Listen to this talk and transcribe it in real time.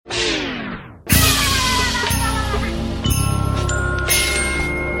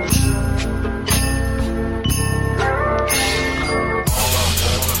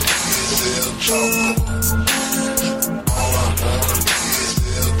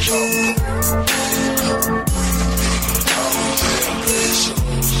Hello,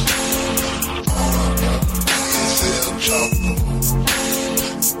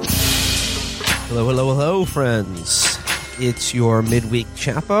 hello, hello, friends. It's your midweek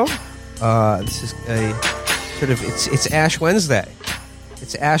Chapo. This is a sort of, it's Ash Wednesday.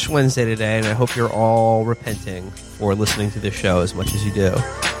 It's Ash Wednesday today, and I hope you're all repenting for listening to this show as much as you do.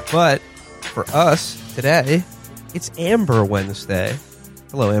 But for us today, it's Amber Wednesday.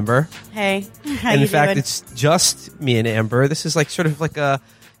 Hello, Amber. Hey, how and you in fact, doing? it's just me and Amber. This is like sort of like a,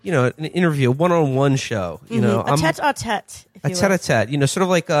 an interview, one-on-one show. A tete-a-tete, if you will. Tete-a-tete, sort of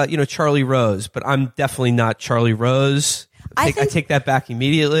like, Charlie Rose, but I'm definitely not Charlie Rose. I take that back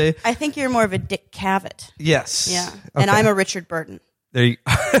immediately. I think you're more of a Dick Cavett. Yes. Yeah, okay. and I'm a Richard Burton. There you,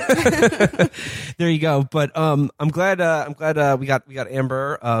 there you go. But I'm glad we got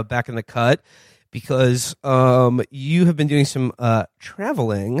Amber back in the cut because you have been doing some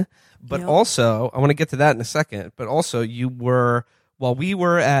traveling, but also I want to get to that in a second. But also you were while we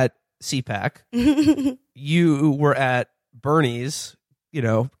were at CPAC, you were at Bernie's,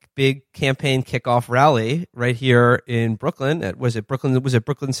 big campaign kickoff rally right here in Brooklyn. Was it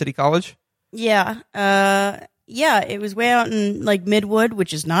Brooklyn City College? Yeah. Yeah, it was way out in like Midwood,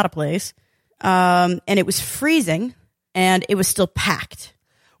 which is not a place. And it was freezing and it was still packed.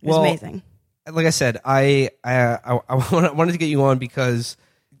 It was amazing. Like I said, I wanted to get you on because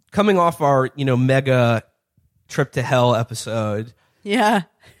coming off our, mega trip to hell episode. Yeah.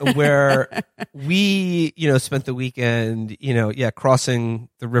 Where we, spent the weekend, crossing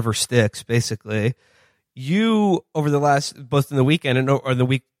the River Styx, basically. You, over the last, both in the weekend or the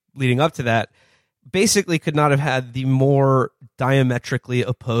week leading up to that, basically could not have had the more diametrically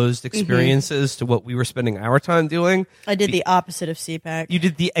opposed experiences to what we were spending our time doing. I did the opposite of CPAC. You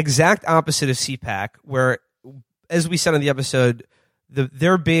did the exact opposite of CPAC, where, as we said on the episode,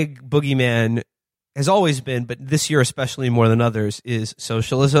 their big boogeyman has always been, but this year especially more than others, is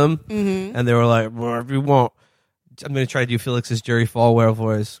socialism. Mm-hmm. And they were like, well, if you want, I'm going to try to do Felix's Jerry Falwell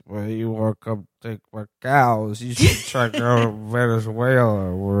voice. Well, you want to come take my cows, you should try to go to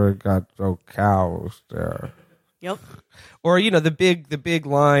Venezuela where we got no cows there. Yep. Or, the big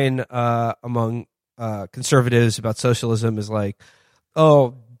line among conservatives about socialism is like,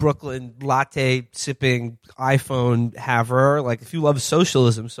 oh, Brooklyn latte sipping iPhone haver, like if you love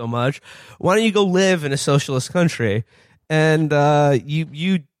socialism so much, why don't you go live in a socialist country? And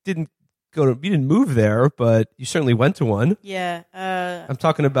you didn't move there, but you certainly went to one. Yeah. I'm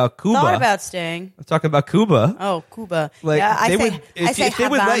talking about Cuba. Thought about staying. I'm talking about Cuba. Oh, Cuba. Like, yeah, I say if they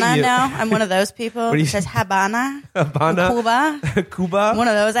would let Havana you. now. I'm one of those people who says Habana. Cuba. Cuba. One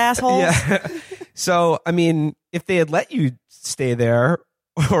of those assholes. Yeah. So, I mean, if they had let you stay there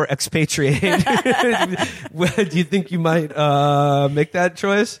or expatriate, do you think you might make that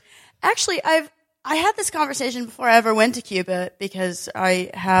choice? Actually, I had this conversation before I ever went to Cuba because I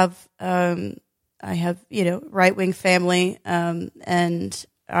have right wing family, and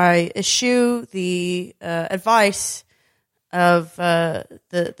I eschew the advice of the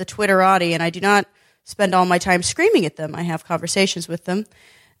Twitterati, and I do not spend all my time screaming at them. I have conversations with them.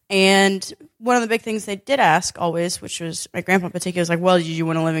 And one of the big things they did ask always, which was my grandpa in particular, was like, well, did you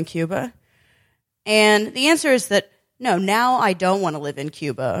want to live in Cuba? And the answer is that, no, now I don't want to live in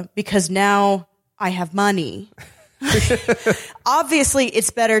Cuba because now I have money. Obviously,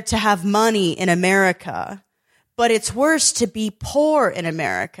 it's better to have money in America, but it's worse to be poor in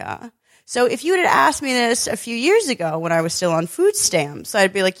America. So if you had asked me this a few years ago when I was still on food stamps,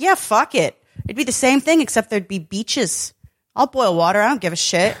 I'd be like, yeah, fuck it. It'd be the same thing except there'd be beaches. I'll boil water. I don't give a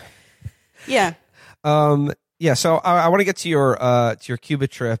shit. Yeah. Yeah. So I want to get to your Cuba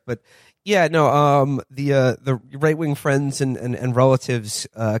trip, but yeah, no. The right wing friends and relatives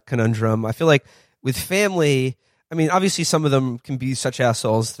conundrum. I feel like with family, I mean, obviously some of them can be such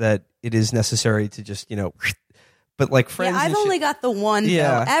assholes that it is necessary to just But like friends, yeah, I've only got the one.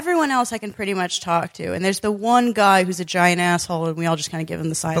 Though. Everyone else I can pretty much talk to, and there's the one guy who's a giant asshole, and we all just kind of give him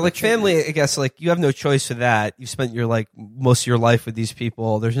the silent. But like treatment. family, I guess like you have no choice for that. You spent your most of your life with these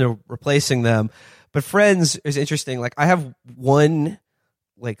people. There's no replacing them. But friends is interesting. Like I have one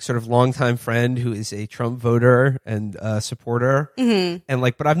sort of longtime friend who is a Trump voter and supporter, and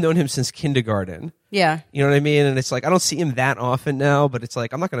but I've known him since kindergarten. Yeah, you know what I mean. And it's like I don't see him that often now, but it's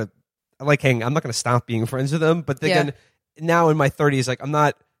like I'm not gonna stop being friends with him. But again, now in my 30s, like I'm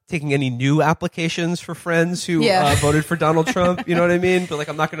not taking any new applications for friends who voted for Donald Trump. You know what I mean? But like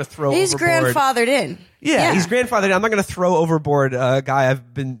I'm not going to throw. He's overboard. grandfathered in. Yeah, he's grandfathered in. I'm not going to throw overboard a guy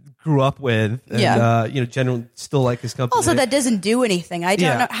I've been grew up with, and generally still like his company. Also, that doesn't do anything. I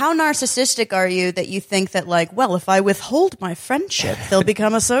don't know. How narcissistic are you that you think that, like, well, if I withhold my friendship, they'll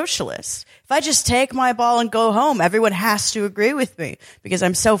become a socialist. If I just take my ball and go home, everyone has to agree with me because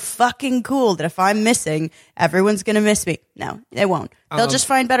I'm so fucking cool that if I'm missing, everyone's going to miss me. No, they won't. They'll just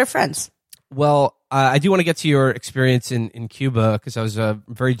find better friends. Well, I do want to get to your experience in Cuba because I was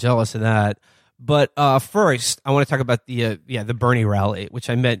very jealous of that. But first, I want to talk about the Bernie rally, which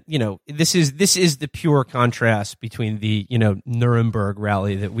I meant. This is the pure contrast between the Nuremberg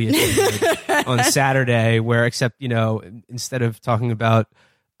rally that we attended on Saturday, where except instead of talking about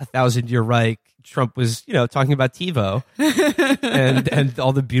 1,000-year Reich, Trump was talking about TiVo and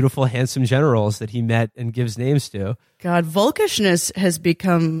all the beautiful, handsome generals that he met and gives names to. God, Volkishness has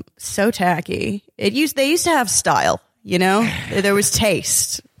become so tacky. They used to have style, there was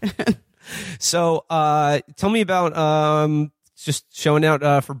taste. So, tell me about just showing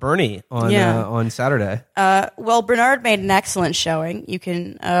out for Bernie on Saturday. Well, Bernard made an excellent showing. You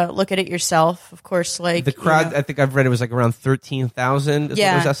can look at it yourself. Of course, like the crowd. I think I've read it was like around 13,000 is what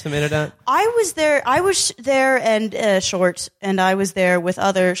it was estimated at. I was there and short, and I was there with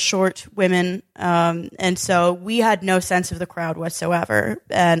other short women, and so we had no sense of the crowd whatsoever.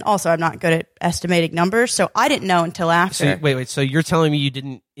 And also, I'm not good at estimating numbers, so I didn't know until after. So, wait. So you're telling me you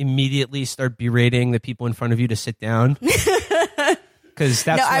didn't immediately start berating the people in front of you to sit down? Because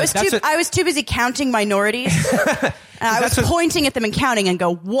I was too busy counting minorities. I was pointing at them and counting and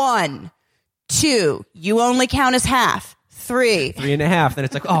go 1, 2. You only count as half. 3, 3.5. Then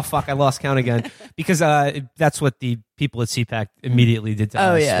it's like, oh fuck, I lost count again. Because that's what the people at CPAC immediately did to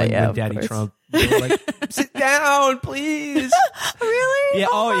us when Daddy Trump. They were like, sit down, please. Really? Yeah.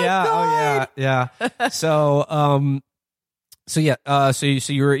 Oh yeah. So so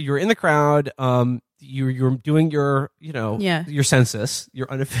you're in the crowd. You're doing your your census,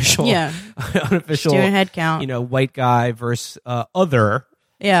 your unofficial unofficial doing a head count. White guy versus other.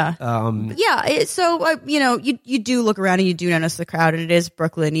 Yeah. So you do look around and you do notice the crowd, and it is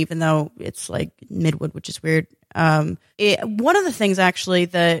Brooklyn, even though it's like Midwood, which is weird. One of the things actually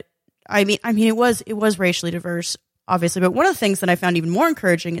that I mean it was racially diverse, obviously, but one of the things that I found even more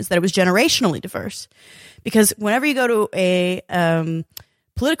encouraging is that it was generationally diverse, because whenever you go to a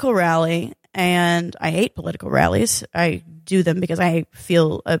political rally. And I hate political rallies. I do them because I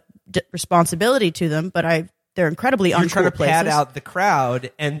feel a responsibility to them, but they're incredibly uncool places. You're trying to pad out the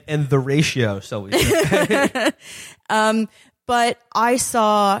crowd and the ratio, so we say. But I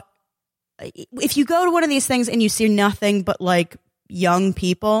saw, if you go to one of these things and you see nothing but like young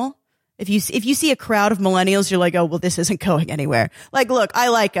people, if you see a crowd of millennials, you're like, oh, well, this isn't going anywhere. Like, look, I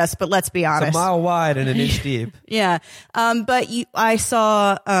like us, but let's be honest. It's a mile wide and an inch deep. Yeah. But I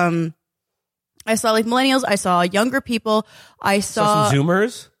saw like millennials. I saw younger people. I saw some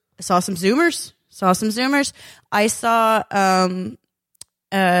Zoomers. I saw some Zoomers. I saw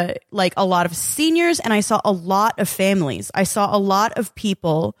like a lot of seniors, and I saw a lot of families. I saw a lot of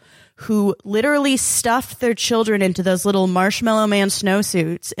people who literally stuffed their children into those little Marshmallow Man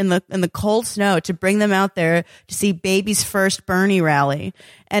snowsuits in the cold snow to bring them out there to see baby's first Bernie rally.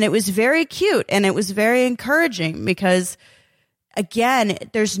 And it was very cute, and it was very encouraging because, again,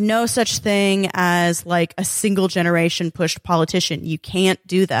 there's no such thing as like a single generation pushed politician. You can't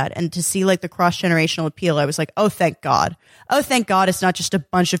do that. And to see like the cross generational appeal, I was like, oh, thank God. Oh, thank God it's not just a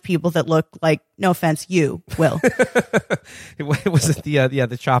bunch of people that look like, no offense, you, Will. Was it the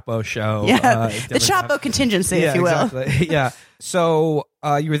Chapo show? Yeah, the Chapo contingency, if you will. Exactly. Yeah. So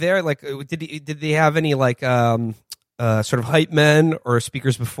you were there. Like, did they have any like sort of hype men or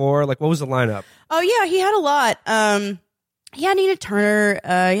speakers before? Like, what was the lineup? Oh yeah, he had a lot. He had Nina Turner.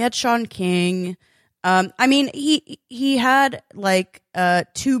 He had Sean King. I mean, he had like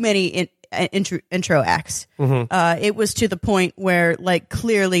too many intro acts. Mm-hmm. It was to the point where like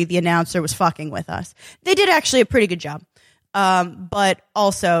clearly the announcer was fucking with us. They did actually a pretty good job. But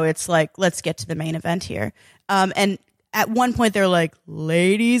also it's like, let's get to the main event here. And at one point they're like,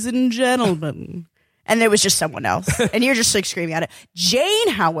 ladies and gentlemen, and there was just someone else, and you're just like screaming at it. Jane,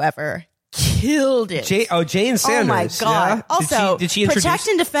 however, killed it. Jane Sanders. Oh my God. Yeah? Also, did she protect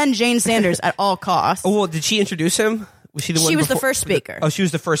and defend Jane Sanders at all costs. Oh, well, did she introduce him? Was she the one? She was the first speaker. Oh, she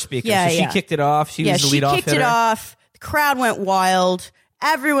was the first speaker. Yeah, so she kicked it off. She was the lead off hitter. She kicked it off. The crowd went wild.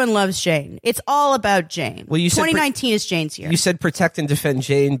 Everyone loves Jane. It's all about Jane. Well, 2019 is Jane's year. You said protect and defend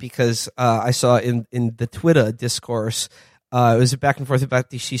Jane because I saw in the Twitter discourse, it was a back and forth about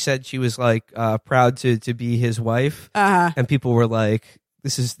she said she was like proud to be his wife, and people were like,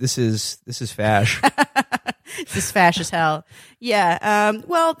 "This is fash." This is fascist hell. Yeah.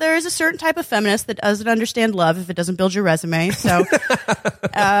 Well, there is a certain type of feminist that doesn't understand love if it doesn't build your resume. So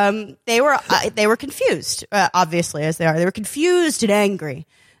they were confused, obviously, as they are. They were confused and angry.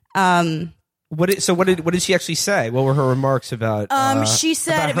 What did she actually say? What were her remarks about? She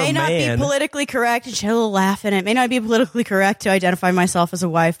said about it may her not man? be politically correct, and she had a little laugh in it. It may not be politically correct to identify myself as a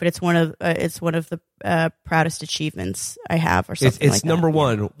wife, but it's one of the proudest achievements I have, or something. It's number that.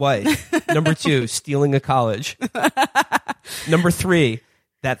 1, wife. Number 2, stealing a college. Number 3,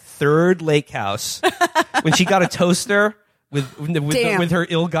 that third lake house when she got a toaster with her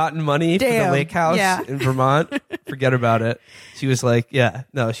ill-gotten money for the lake house in Vermont. Forget about it. She was like,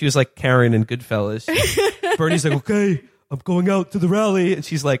 she was like Karen in Goodfellas. Bernie's like, okay, I'm going out to the rally. And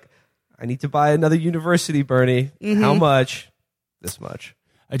she's like, I need to buy another university, Bernie. Mm-hmm. How much? This much.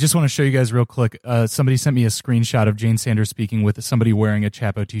 I just want to show you guys real quick. Somebody sent me a screenshot of Jane Sanders speaking with somebody wearing a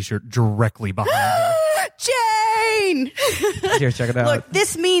Chapo t-shirt directly behind her. Jane! Here, check it out. Look,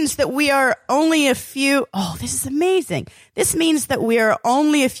 this means that we are only a few... Oh, this is amazing. This means that we are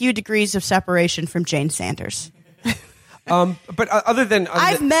only a few degrees of separation from Jane Sanders. But other than...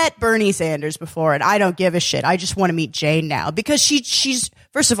 I've met Bernie Sanders before, and I don't give a shit. I just want to meet Jane now. Because she's...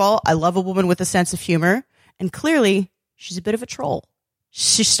 First of all, I love a woman with a sense of humor. And clearly, she's a bit of a troll.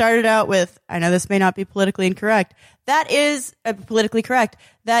 She started out with, I know this may not be politically incorrect. That is politically correct.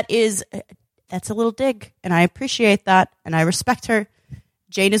 That's a little dig, and I appreciate that, and I respect her.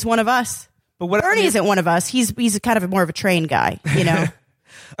 Jane is one of us. But Bernie isn't one of us. He's kind of more of a train guy, you know.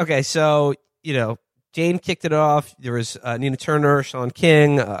 Okay, so Jane kicked it off. There was Nina Turner, Sean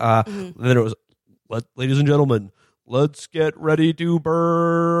King. Then it was, ladies and gentlemen, let's get ready to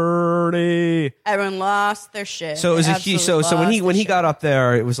Bernie. Everyone lost their shit. So it was so when he got up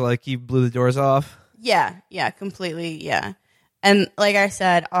there, it was like he blew the doors off. Yeah, completely, yeah. And like I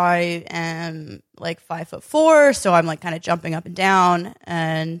said, I am like 5'4", so I'm like kind of jumping up and down,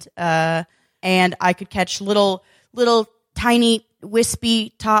 and I could catch little tiny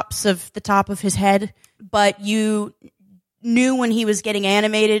wispy tops of the top of his head, but you knew when he was getting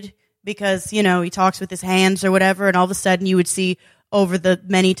animated because he talks with his hands or whatever, and all of a sudden you would see over the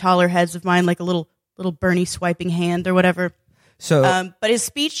many taller heads of mine like a little Bernie swiping hand or whatever. So, but his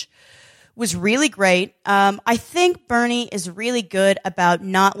speech was really great. I think Bernie is really good about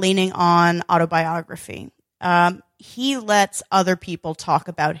not leaning on autobiography. He lets other people talk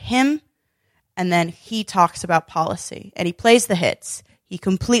about him, and then he talks about policy, and he plays the hits. He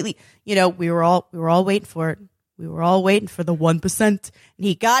completely, we were all waiting for it. We were all waiting for the 1%, and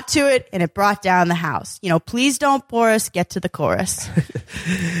he got to it, and it brought down the house. Please don't bore us. Get to the chorus.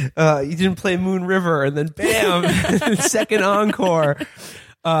 You didn't play Moon River, and then bam, second encore.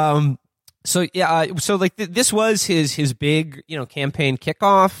 So like this was his big campaign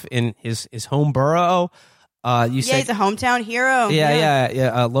kickoff in his home borough. You said he's a hometown hero.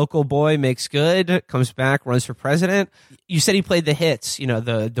 Yeah. A local boy makes good, comes back, runs for president. You said he played the hits, the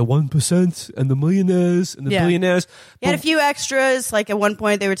 1% and the millionaires and the billionaires. He had a few extras. Like at one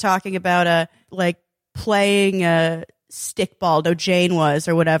point they were talking about playing a stickball. No, Jane was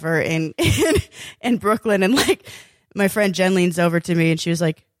or whatever in Brooklyn, and like my friend Jen leans over to me and she was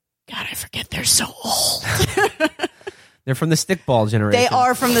like, God, I forget they're so old. They're from the stickball generation. They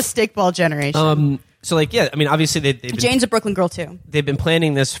are from the stickball generation. So obviously they've been, Jane's a Brooklyn girl too. They've been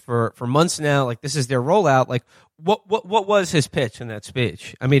planning this for months now. Like this is their rollout. Like what was his pitch in that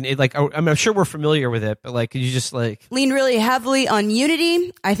speech? I mean, I'm sure we're familiar with it, but like, could you just lean really heavily on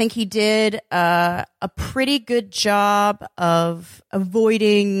unity? I think he did a pretty good job of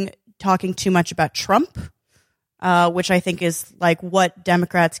avoiding talking too much about Trump. Which I think is like what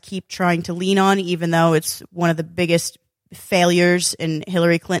Democrats keep trying to lean on, even though it's one of the biggest failures in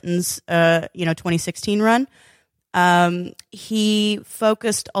Hillary Clinton's 2016 run. He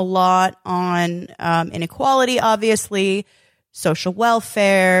focused a lot on inequality, obviously, social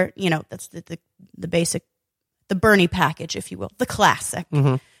welfare. That's the basic, the Bernie package, if you will, the classic.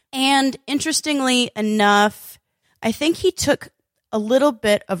 Mm-hmm. And interestingly enough, I think he took a little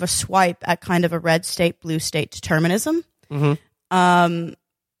bit of a swipe at kind of a red state, blue state determinism,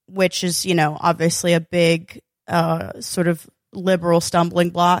 which is, obviously a big sort of liberal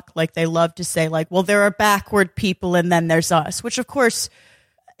stumbling block. Like they love to say like, well, there are backward people and then there's us, which of course,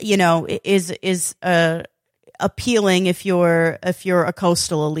 is appealing if you're a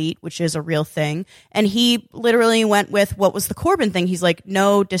coastal elite, which is a real thing. And he literally went with what was the Corbyn thing. He's like,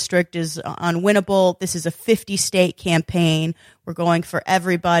 no district is unwinnable. This is a 50-state campaign. We're going for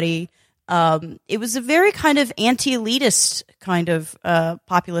everybody. It was a very kind of anti-elitist kind of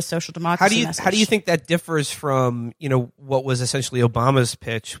populist social democracy message. How do you think that differs from what was essentially Obama's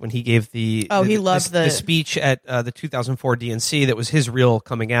pitch when he gave the speech at the 2004 DNC? That was his real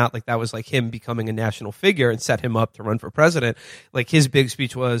coming out. Like that was like him becoming a national figure and set him up to run for president. Like his big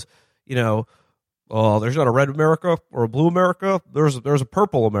speech was, oh, there's not a red America or a blue America. There's a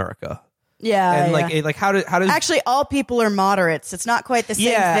purple America. Yeah, and like how does actually all people are moderates. It's not quite the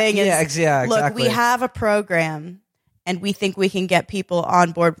same thing. Exactly. Look, we have a program, and we think we can get people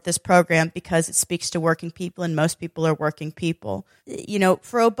on board with this program because it speaks to working people, and most people are working people.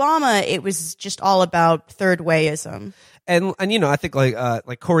 For Obama, it was just all about third wayism. And I think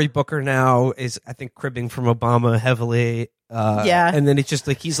like Cory Booker now is I think cribbing from Obama heavily. And then it's just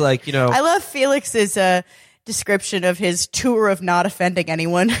like he's like I love Felix's description of his tour of not offending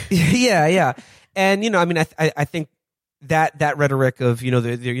anyone. yeah. And I think that rhetoric of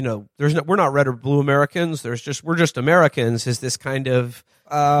we're not red or blue Americans. We're just Americans is this kind of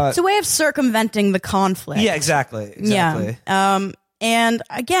it's a way of circumventing the conflict. Yeah, exactly. Yeah. And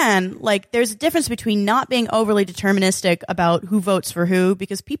again, like there's a difference between not being overly deterministic about who votes for who,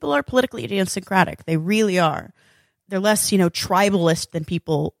 because people are politically idiosyncratic. They really are. They're less, tribalist than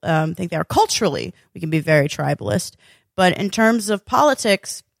people think they are. Culturally, we can be very tribalist, but in terms of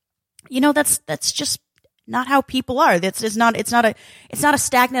politics, that's just not how people are. It's not a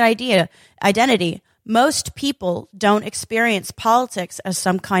stagnant identity. Most people don't experience politics as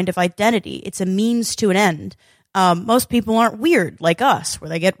some kind of identity. It's a means to an end. Most people aren't weird like us, where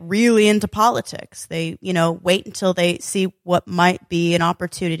they get really into politics. They, wait until they see what might be an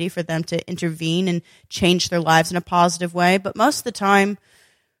opportunity for them to intervene and change their lives in a positive way. But most of the time,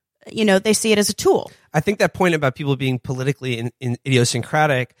 they see it as a tool. I think that point about people being politically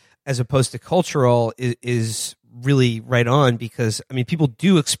idiosyncratic as opposed to cultural is really right on, because people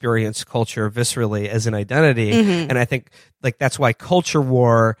do experience culture viscerally as an identity. Mm-hmm. And I think like that's why culture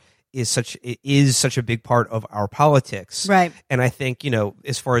war is such a big part of our politics. Right. And I think,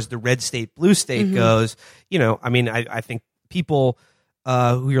 as far as the red state, blue state mm-hmm. goes, I think people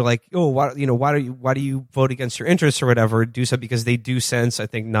who you're like, oh, why do you vote against your interests or whatever, do so because they do sense, I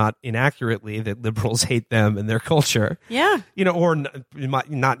think not inaccurately, that liberals hate them and their culture. Yeah. Or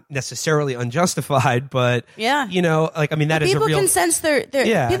not necessarily unjustified, but yeah. That is a real. People can sense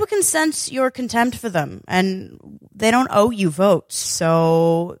people can sense your contempt for them, and they don't owe you votes.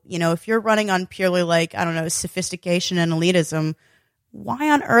 So, if you're running on purely sophistication and elitism, why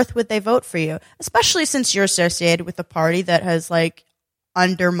on earth would they vote for you? Especially since you're associated with a party that has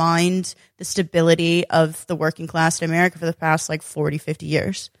undermined the stability of the working class in America for the past 40, 50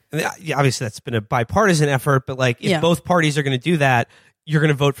 years. Yeah, obviously that's been a bipartisan effort, but if both parties are going to do that, you're going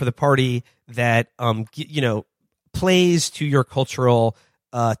to vote for the party that plays to your cultural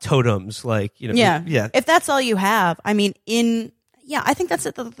totems. If that's all you have, I think that's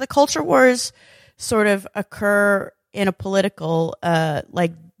it. The culture wars sort of occur in a political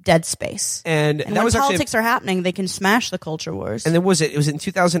dead space, and that when was politics are happening, they can smash the culture wars. And then it was in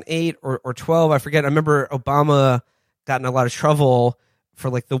 2008 or 12, I forget. I remember Obama got in a lot of trouble for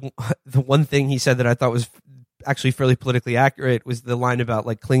the one thing he said that I thought was actually fairly politically accurate was the line about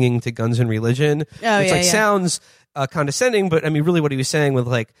clinging to guns and religion, which sounds condescending, but really what he was saying with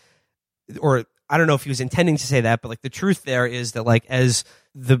or I don't know if he was intending to say that, but the truth there is that as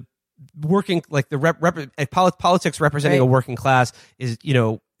the working politics representing a working class is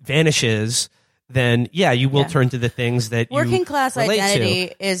vanishes, then you will turn to the things that working class identity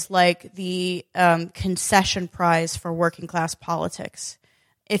to. Is the concession prize for working class politics.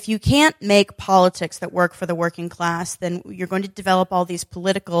 If you can't make politics that work for the working class, then you're going to develop all these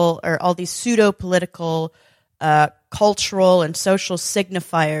political or all these pseudo-political cultural and social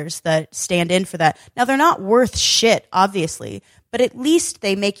signifiers that stand in for that. Now, they're not worth shit, obviously, but at least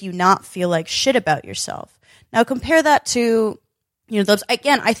they make you not feel like shit about yourself. Now, compare that to, those,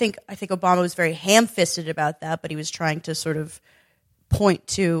 again, I think Obama was very ham-fisted about that, but he was trying to sort of point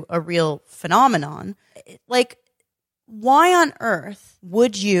to a real phenomenon. Why on earth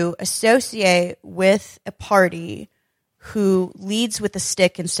would you associate with a party who leads with a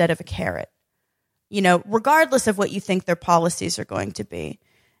stick instead of a carrot? Regardless of what you think their policies are going to be.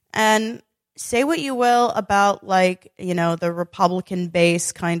 And say what you will about the Republican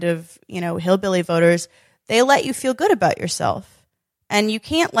base kind of, hillbilly voters, they let you feel good about yourself. And you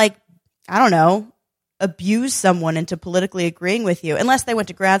can't abuse someone into politically agreeing with you unless they went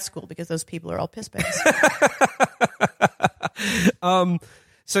to grad school, because those people are all piss bags.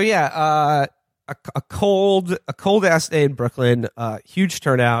 a cold ass day in Brooklyn. Huge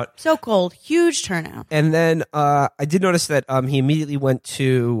turnout. So cold, huge turnout. And then I did notice that he immediately went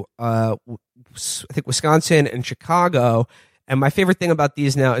to I think Wisconsin and Chicago. And my favorite thing about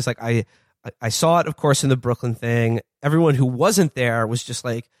these now is like I saw it, of course, in the Brooklyn thing. Everyone who wasn't there was just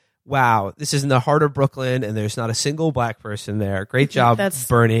like, wow, this is in the heart of Brooklyn, and there's not a single black person there. Great job, That's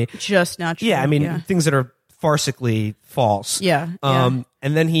Bernie. Just not true. Yeah, I mean, things that are farcically false. Yeah. And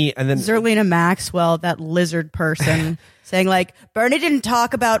then Zerlina Maxwell, that lizard person, saying like, Bernie didn't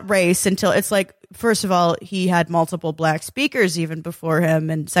talk about race until it's like, first of all, he had multiple black speakers even before him.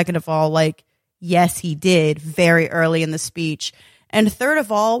 And second of all, like, yes, he did very early in the speech. And third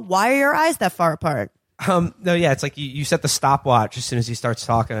of all, why are your eyes that far apart? No, yeah, it's like you set the stopwatch as soon as he starts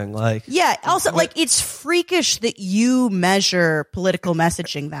talking. Like, yeah, also, like, it's freakish that you measure political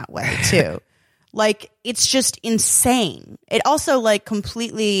messaging that way, too. Like, it's just insane. It also, like,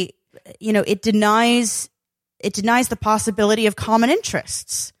 completely, it denies the possibility of common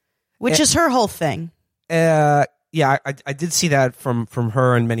interests, which is her whole thing. Yeah, I did see that from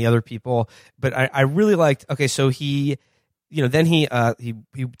her and many other people, but I really liked. Okay, so he then he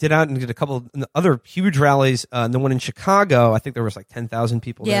did out and did a couple of other huge rallies. And the one in Chicago, I think there was like 10,000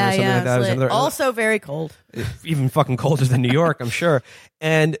 people there or something like that. It was also very cold, even fucking colder than New York, I'm sure.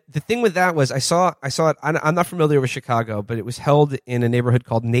 And the thing with that was I saw it. I'm not familiar with Chicago, but it was held in a neighborhood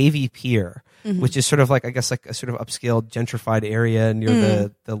called Navy Pier, which is sort of like, I guess, like a sort of upscale gentrified area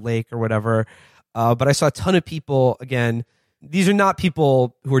near the lake or whatever. But I saw a ton of people. Again, these are not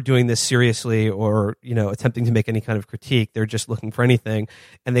people who are doing this seriously or, attempting to make any kind of critique. They're just looking for anything.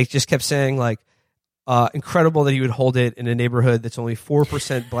 And they just kept saying like, incredible that he would hold it in a neighborhood that's only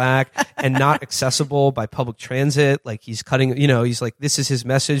 4% black and not accessible by public transit. Like he's cutting, he's like, this is his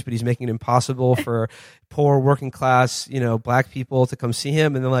message, but he's making it impossible for poor working class, black people to come see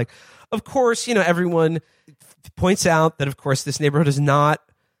him. And then like, of course, everyone points out that of course this neighborhood is not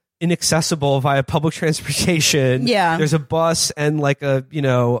inaccessible via public transportation. Yeah. There's a bus and like a,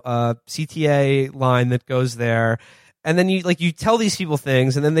 CTA line that goes there. And then you tell these people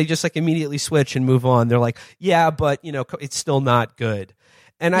things and then they just like immediately switch and move on. They're like, yeah, but it's still not good.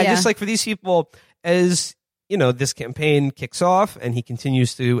 And I just like for these people, as this campaign kicks off and he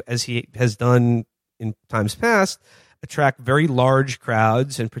continues to, as he has done in times past, attract very large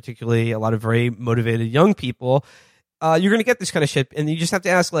crowds and particularly a lot of very motivated young people. You're going to get this kind of shit, and you just have to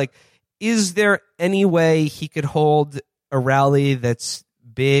ask, like, is there any way he could hold a rally that's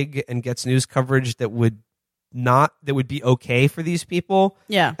big and gets news coverage that would be okay for these people?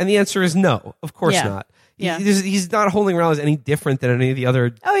 Yeah. And the answer is no, of course not. Yeah. He's not holding rallies any different than any of the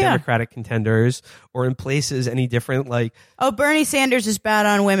other Democratic contenders or in places any different. Like, oh, Bernie Sanders is bad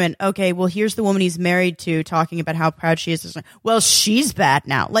on women. Okay, well, here's the woman he's married to talking about how proud she is. Well, she's bad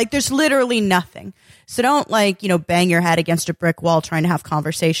now. Like, there's literally nothing. So don't bang your head against a brick wall trying to have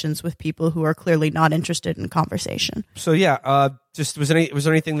conversations with people who are clearly not interested in conversation. So yeah, just was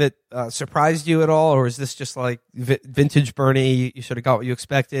there anything that surprised you at all, or is this just like vintage Bernie? You sort of got what you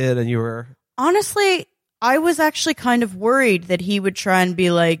expected, and you were honestly. I was actually kind of worried that he would try and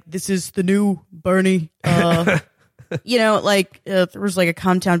be like, this is the new Bernie. There was like a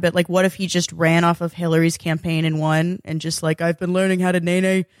come-down bit, like, what if he just ran off of Hillary's campaign and won and just like, I've been learning how to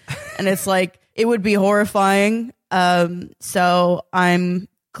nay-nay. And it's like, it would be horrifying. So I'm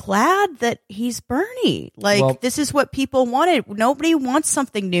glad that he's Bernie. Like, this is what people wanted. Nobody wants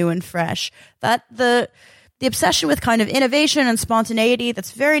something new and fresh. That the obsession with kind of innovation and spontaneity, that's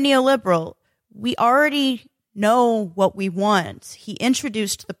very neoliberal. We already know what we want. He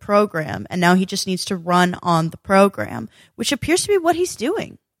introduced the program, and now he just needs to run on the program, which appears to be what he's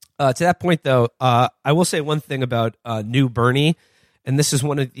doing. To that point, though, I will say one thing about New Bernie, and this is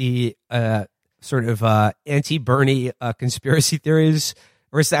one of the sort of anti-Bernie conspiracy theories,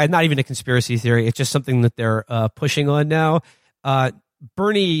 or it's not even a conspiracy theory. It's just something that they're pushing on now.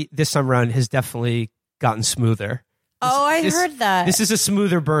 Bernie, this time around, has definitely gotten smoother. I heard that. This is a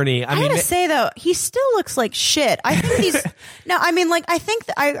smoother Bernie. I gotta say though, he still looks like shit. I think he's no. I mean, like, I think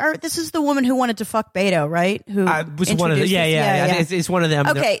this is the woman who wanted to fuck Beto, right? Who was one of them? Yeah. It's one of them.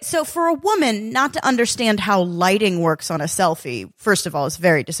 Okay, so for a woman not to understand how lighting works on a selfie, first of all, is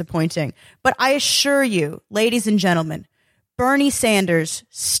very disappointing. But I assure you, ladies and gentlemen, Bernie Sanders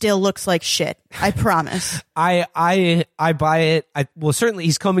still looks like shit. I promise. I buy it. Well, certainly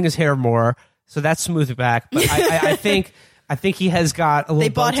he's combing his hair more. So that's smoothed back, but I think he has got a little. They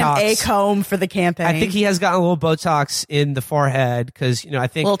bought Botox. him a comb for the campaign. I think he has gotten a little Botox in the forehead because I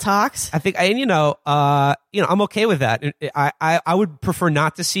think little tox. I think I'm okay with that. I would prefer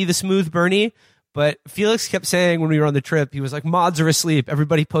not to see the smooth Bernie, But Felix kept saying when we were on the trip, he was like, mods are asleep.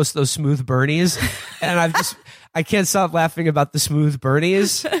 Everybody posts those smooth Bernies. And I can't stop laughing about the smooth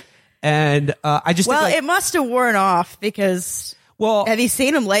Bernies. And I just think, like, it must have worn off because, well, have you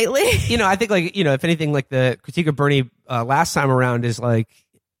seen him lately? I think, like, if anything, like the critique of Bernie last time around is like,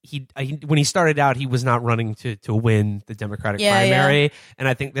 when he started out, he was not running to win the Democratic primary. Yeah. And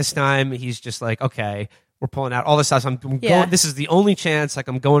I think this time he's just like, okay, we're pulling out all this stuff. So I'm going, this is the only chance. Like,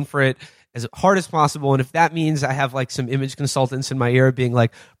 I'm going for it as hard as possible. And if that means I have like some image consultants in my ear being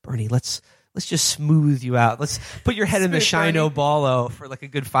like, Bernie, let's just smooth you out. Let's put your head in the Shino Ballo for like a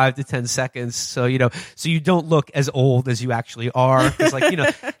good 5 to 10 seconds. So, so you don't look as old as you actually are. Cause like,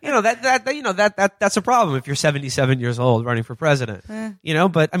 that's a problem if you're 77 years old running for president,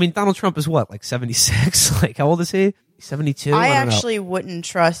 but I mean, Donald Trump is what, like 76? Like, how old is he? 72? I actually wouldn't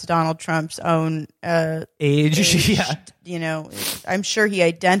trust Donald Trump's own age. Yeah. I'm sure he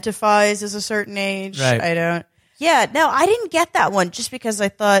identifies as a certain age. Right. I don't. Yeah, no, I didn't get that one just because I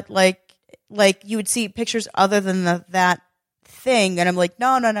thought like you would see pictures other than that thing, and I'm like,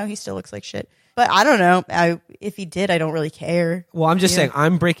 no, he still looks like shit. But I don't know. If he did, I don't really care. Well, I'm just saying,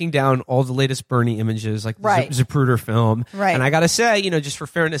 I'm breaking down all the latest Bernie images, like the Zapruder film. Right. And I gotta say, just for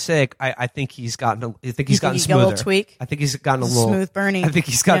fairness' sake, I think he's gotten smoother. A little tweak? I think he's gotten a little smooth Bernie. I think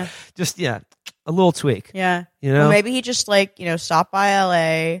he's got a little tweak. Yeah. Well, maybe he just stopped by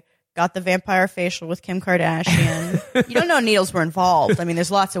LA, got the vampire facial with Kim Kardashian. You don't know needles were involved. I mean,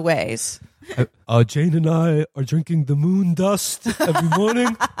 there's lots of ways. Jane and I are drinking the moon dust every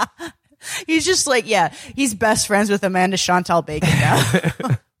morning. He's just like, he's best friends with Amanda Chantal Bacon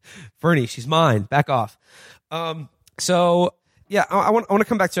now. Bernie, she's mine. Back off. So, I want to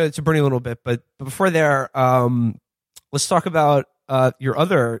come back to Bernie a little bit, but before there, let's talk about your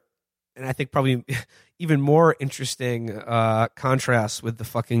other, and I think probably even more interesting contrast with the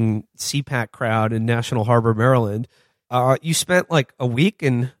fucking CPAC crowd in National Harbor, Maryland. You spent like a week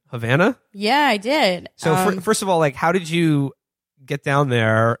in Havana? Yeah, I did. So first of all, like, how did you get down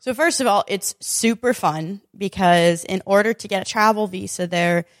there? So first of all, it's super fun because in order to get a travel visa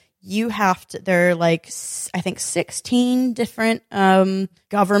there, there are like, I think 16 different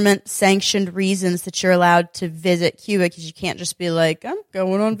government sanctioned reasons that you're allowed to visit Cuba, because you can't just be like, I'm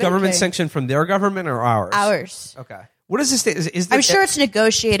going on vacation. Government sanctioned from their government or ours? Ours. Okay. What is this? I'm sure it's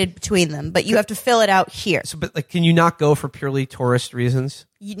negotiated between them, but you have to fill it out here. So, but like, can you not go for purely tourist reasons?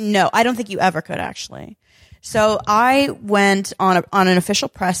 No, I don't think you ever could, actually. So I went on an official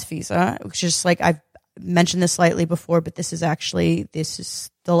press visa, which is like, I've mentioned this slightly before, but this is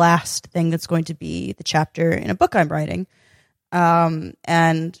the last thing that's going to be the chapter in a book I'm writing.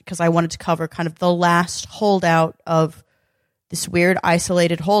 And because I wanted to cover kind of the last holdout of this weird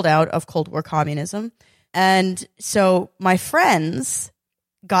isolated holdout of Cold War communism. And so my friends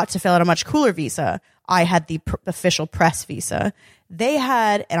got to fill out a much cooler visa. I had the official press visa. They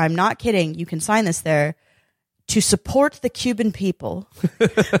had, and I'm not kidding, you can sign this there, to support the Cuban people,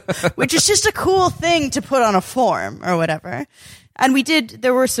 which is just a cool thing to put on a form or whatever. And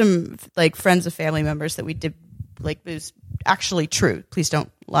there were some like friends of family members that we did, like, it was actually true. Please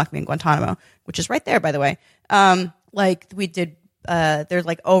don't lock me in Guantanamo, which is right there, by the way. Like we did, there's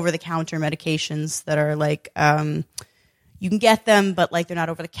like over the counter medications that are like, you can get them, but like they're not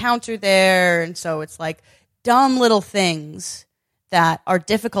over the counter there. And so it's like dumb little things that are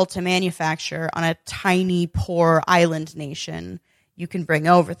difficult to manufacture on a tiny, poor island nation you can bring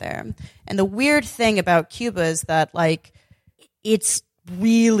over there. And the weird thing about Cuba is that, like, it's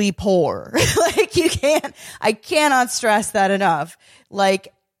really poor. Like, I cannot stress that enough.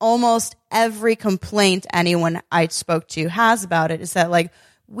 Like, almost every complaint anyone I spoke to has about it is that, like,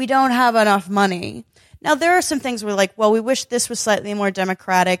 we don't have enough money. Now, there are some things where, like, well, we wish this was slightly more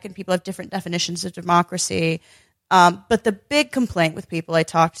democratic, and people have different definitions of democracy. But the big complaint with people I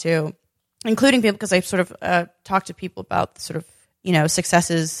talk to, including people, because I sort of talk to people about sort of,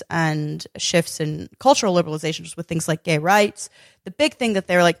 successes and shifts in cultural liberalizations with things like gay rights. The big thing that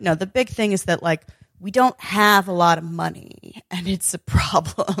they're like, no, the big thing is that, like, we don't have a lot of money, and it's a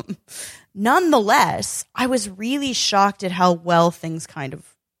problem. Nonetheless, I was really shocked at how well things kind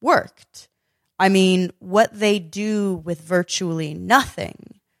of worked. I mean, what they do with virtually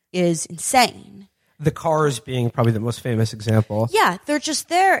nothing is insane. The cars being probably the most famous example. Yeah, they're just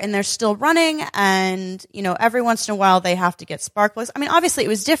there and they're still running, and every once in a while they have to get spark plugs. I mean, obviously it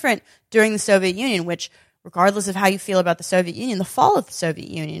was different during the Soviet Union, which, regardless of how you feel about the Soviet Union, the fall of the Soviet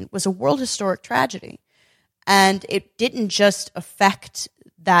Union was a world historic tragedy. And it didn't just affect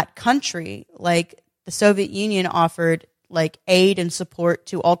that country. Like, the Soviet Union offered, like, aid and support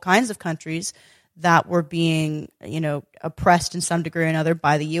to all kinds of countries that were being, oppressed in some degree or another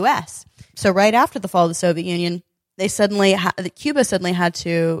by the U.S. So right after the fall of the Soviet Union, Cuba suddenly had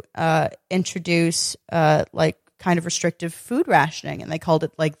to introduce kind of restrictive food rationing, and they called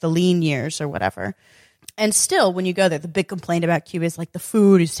it like the lean years or whatever. And still, when you go there, the big complaint about Cuba is like the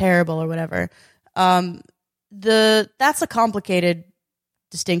food is terrible or whatever. That's a complicated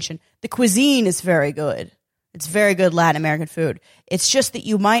distinction. The cuisine is very good. It's very good Latin American food. It's just that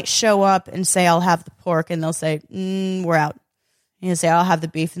you might show up and say, I'll have the pork, and they'll say, we're out. And you say, I'll have the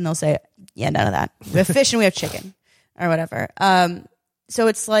beef, and they'll say, yeah, none of that. We have fish and we have chicken or whatever. So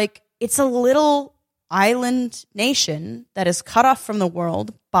it's like, it's a little island nation that is cut off from the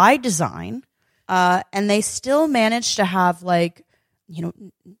world by design, and they still manage to have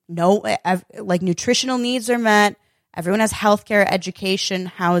nutritional needs are met. Everyone has healthcare, education,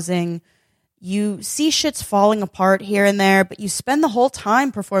 housing. You see shit's falling apart here and there, but you spend the whole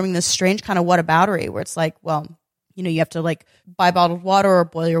time performing this strange kind of whataboutery where it's like, well, you have to buy bottled water or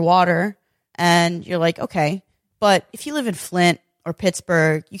boil your water, and you're like, okay, but if you live in Flint or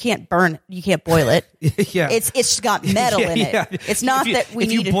Pittsburgh, you can't burn it, you can't boil it. Yeah, it's got metal in it. Yeah. It's not if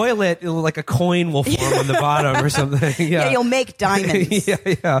you boil it, like a coin will form on the bottom or something. Yeah, you'll make diamonds.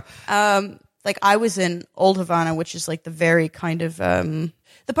 yeah. I was in Old Havana, which is like the very kind of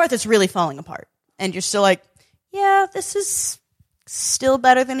the part that's really falling apart, and you're still like, yeah, this is still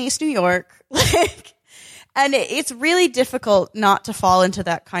better than East New York. And it's really difficult not to fall into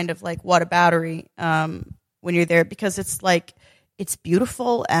that kind of whataboutery when you're there, because it's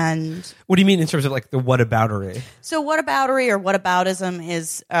beautiful. And what do you mean in terms of the whataboutery? So whataboutery or whataboutism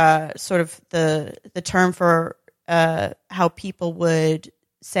is sort of the term for how people would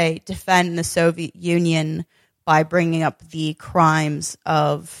say defend the Soviet Union by bringing up the crimes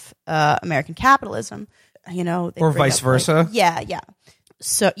of American capitalism. Or vice versa. Yeah.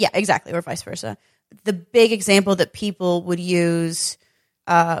 So yeah, exactly, or vice versa. The big example that people would use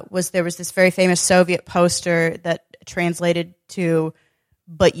was this very famous Soviet poster that translated to,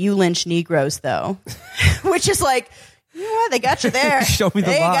 "But you lynch Negroes, though," which is they got you there. Show me the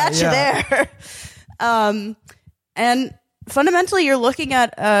they lie. got you there. And fundamentally, you're looking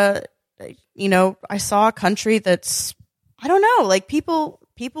at, I saw a country that's, I don't know, people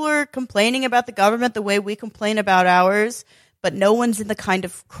are complaining about the government the way we complain about ours, but no one's in the kind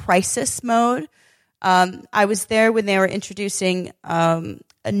of crisis mode. I was there when they were introducing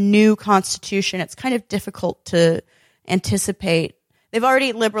a new constitution. It's kind of difficult to anticipate. They've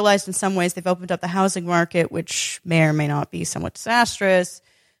already liberalized in some ways. They've opened up the housing market, which may or may not be somewhat disastrous.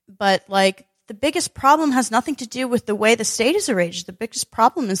 But the biggest problem has nothing to do with the way the state is arranged. The biggest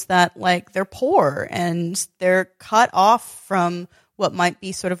problem is that they're poor and they're cut off from what might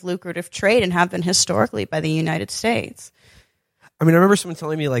be sort of lucrative trade and have been historically by the United States. I mean, I remember someone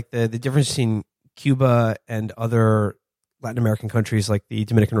telling me the difference between Cuba and other Latin American countries like the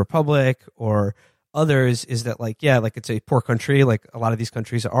Dominican Republic or others is that it's a poor country. A lot of these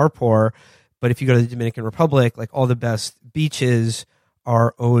countries are poor, but if you go to the Dominican Republic, all the best beaches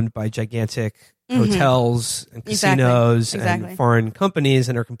are owned by gigantic hotels and casinos and foreign companies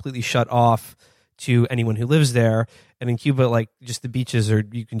and are completely shut off to anyone who lives there. And in Cuba, just the beaches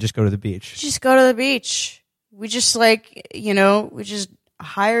you can just go to the beach. Just go to the beach. We just we just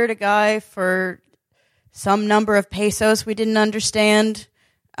hired a guy for some number of pesos we didn't understand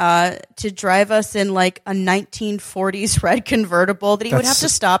to drive us in a 1940s red convertible that he would have to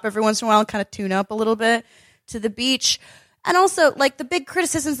stop every once in a while and kind of tune up a little bit to the beach. And also, the big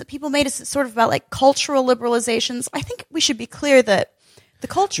criticisms that people made is sort of about cultural liberalizations. I think we should be clear that the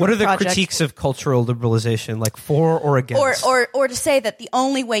cultural What are the critiques of cultural liberalization, for or against? Or to say that the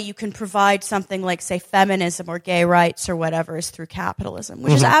only way you can provide something say feminism or gay rights or whatever is through capitalism,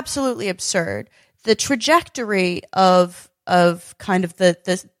 which is absolutely absurd. The trajectory of kind of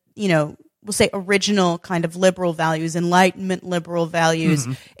the we'll say original kind of liberal values, Enlightenment liberal values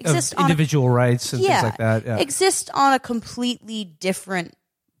exist on individual rights and things like that. Yeah. Exist on a completely different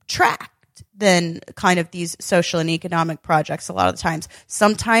track than kind of these social and economic projects a lot of the times.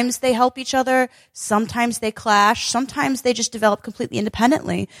 Sometimes they help each other, sometimes they clash, sometimes they just develop completely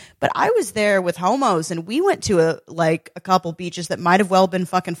independently. But I was there with homos and we went to a couple beaches that might have well been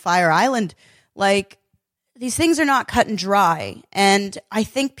fucking Fire Island. These things are not cut and dry. And I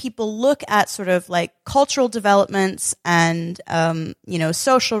think people look at sort of cultural developments and,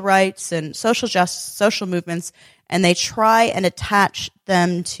 social rights and social justice, social movements, and they try and attach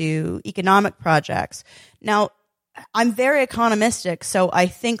them to economic projects. Now, I'm very economistic, so I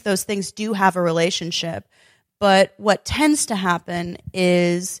think those things do have a relationship. But what tends to happen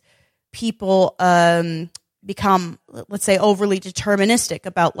is people become, let's say, overly deterministic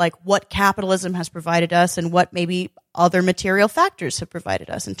about like what capitalism has provided us and what maybe other material factors have provided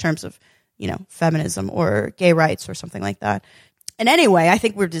us in terms of, feminism or gay rights or something like that. And anyway, I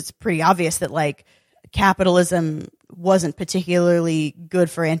think it's pretty obvious that like capitalism wasn't particularly good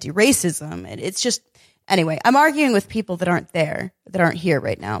for anti-racism. And it's just, anyway, I'm arguing with people that aren't here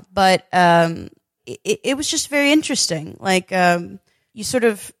right now. But it was just very interesting. Like, you sort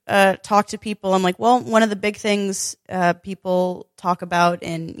of talk to people. I'm like, well, one of the big things people talk about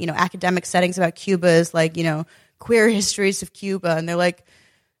in, academic settings about Cuba is like, queer histories of Cuba. And they're like,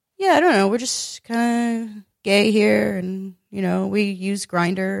 yeah, I don't know. We're just kind of gay here, and we use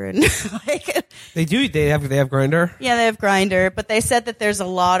Grindr, and like they do. They have Grindr. Yeah, they have Grindr, but they said that there's a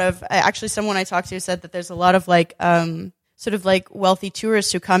lot of actually someone I talked to said that there's a lot of like sort of like wealthy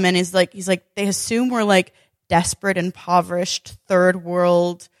tourists who come in. He's like they assume we're like desperate, impoverished third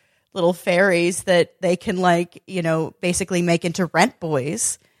world little fairies that they can like basically make into rent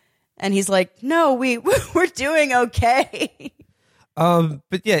boys, and he's like, no, we're doing okay.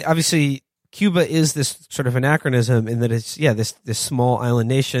 But yeah, obviously Cuba is this sort of anachronism in that it's this small island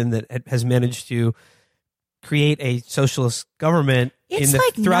nation that has managed to create a socialist government. It's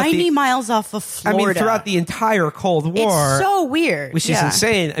like 90 miles off of Florida. I mean, throughout the entire Cold War. It's so weird. Which is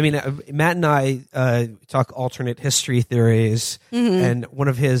insane. I mean, Matt and I talk alternate history theories, and one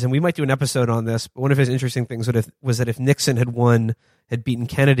of his, and we might do an episode on this, but one of his interesting things was that if Nixon had beaten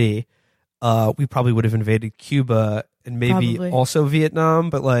Kennedy, we probably would have invaded Cuba and maybe also Vietnam,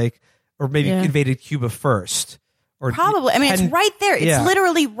 but or maybe invaded Cuba first. Or probably. I mean, it's right there. It's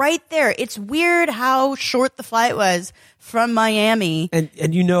literally right there. It's weird how short the flight was from Miami. And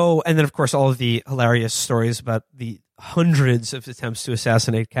then of course all of the hilarious stories about the hundreds of attempts to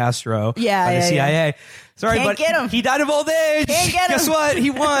assassinate Castro by the CIA. Yeah. Sorry, Can't but get him. He died of old age. Can't get him. Guess what? He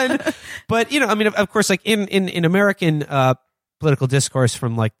won. But I mean, of course, like in American political discourse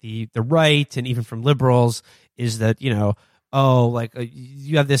from like the right and even from liberals is that you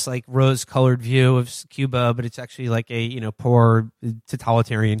have this like rose-colored view of Cuba, but it's actually like a poor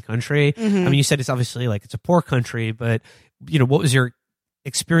totalitarian country. I mean, you said it's obviously like it's a poor country, but what was your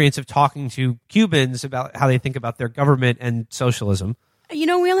experience of talking to Cubans about how they think about their government and socialism? We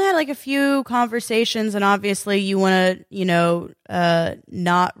only had like a few conversations, and obviously you want to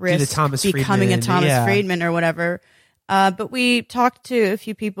not risk becoming a Thomas Friedman or whatever. But we talked to a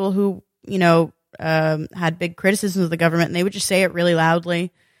few people who had big criticisms of the government, and they would just say it really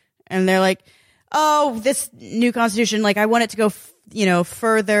loudly. And they're like, oh, this new constitution, like I want it to go,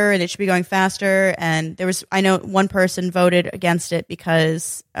 further, and it should be going faster. And I know one person voted against it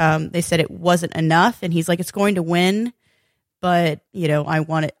because they said it wasn't enough. And he's like, it's going to win, but I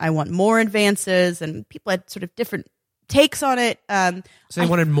want more advances. And people had sort of different takes on it. So they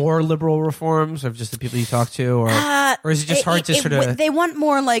wanted more liberal reforms of just the people you talk to, or is it just hard to sort of... They want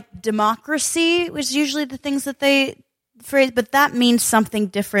more like democracy, which is usually the things that they phrase, but that means something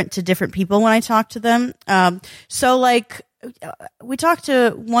different to different people when I talk to them. So like we talked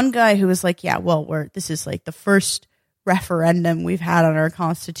to one guy who was like, yeah, well, this is like the first referendum we've had on our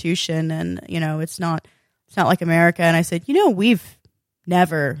constitution, and it's not like America. And I said, we've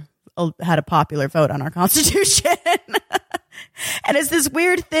never had a popular vote on our constitution. And it's this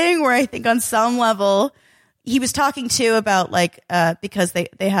weird thing where I think on some level he was talking to about like because they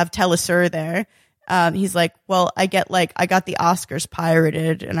have Telesur there. He's like, well, I got the Oscars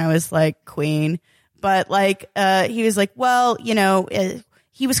pirated, and I was like, Queen. But like he was like, well,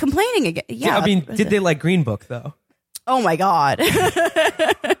 he was complaining again. Yeah, I mean, did they like Green Book though? Oh my God.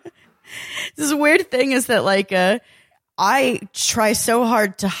 This weird thing is that like I try so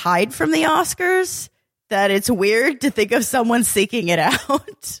hard to hide from the Oscars that it's weird to think of someone seeking it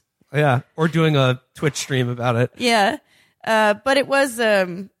out. Yeah, or doing a Twitch stream about it. Yeah, but it was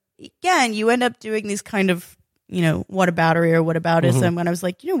again, you end up doing these kind of whataboutery or whataboutism. And I was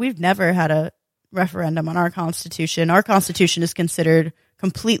like, we've never had a referendum on our constitution. Our constitution is considered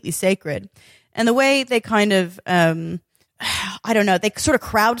completely sacred, and the way they kind of I don't know, they sort of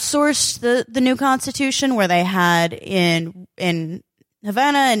crowdsourced the new constitution, where they had in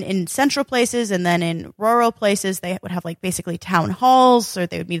Havana and in central places, and then in rural places they would have like basically town halls, or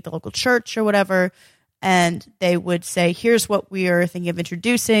they would meet at the local church or whatever, and they would say, here's what we are thinking of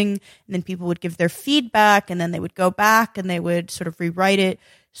introducing, and then people would give their feedback, and then they would go back and they would sort of rewrite it.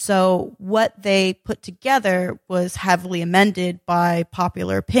 So what they put together was heavily amended by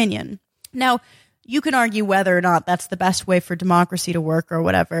popular opinion. Now, you can argue whether or not that's the best way for democracy to work or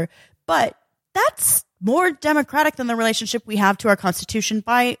whatever, but that's more democratic than the relationship we have to our Constitution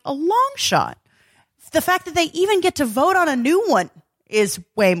by a long shot. The fact that they even get to vote on a new one is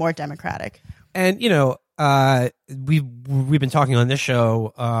way more democratic. And, we've been talking on this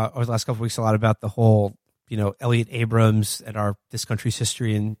show over the last couple of weeks a lot about the whole, Elliot Abrams and this country's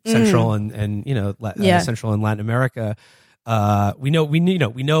history in Central and Central and Latin America. We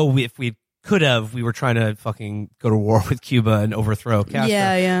know if we could have, we were trying to fucking go to war with Cuba and overthrow Castro.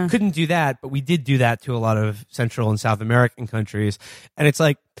 Yeah. Couldn't do that, but we did do that to a lot of Central and South American countries. And it's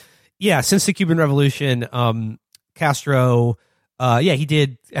like, since the Cuban Revolution, Castro, he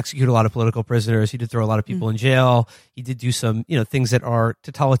did execute a lot of political prisoners. He did throw a lot of people in jail. He did do some, things that are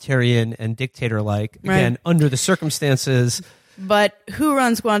totalitarian and dictator-like, again, under the circumstances. But who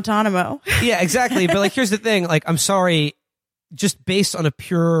runs Guantanamo? Yeah, exactly. But here's the thing. I'm sorry, just based on a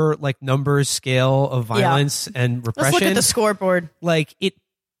pure numbers scale of violence and repression. Let's look at the scoreboard. It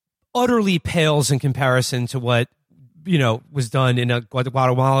utterly pales in comparison to what was done in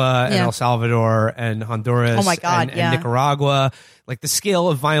Guatemala and El Salvador and Honduras. Oh my God, and Nicaragua. The scale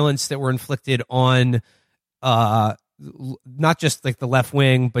of violence that were inflicted on not just the left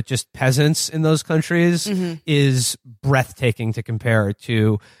wing, but just peasants in those countries is breathtaking to compare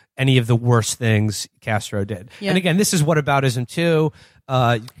to any of the worst things Castro did. Yeah. And again, this is whataboutism too.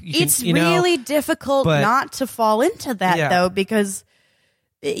 It's really difficult not to fall into that though, because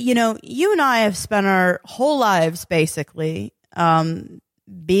you and I have spent our whole lives basically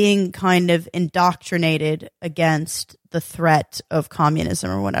being kind of indoctrinated against the threat of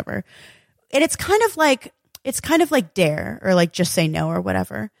communism or whatever. And it's kind of like Dare or Just Say No or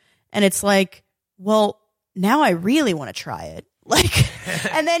whatever. And it's well, now I really want to try it.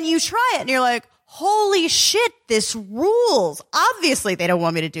 And then you try it and you're like, holy shit, this rules. Obviously they don't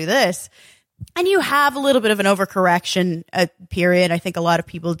want me to do this. And you have a little bit of an overcorrection period. I think a lot of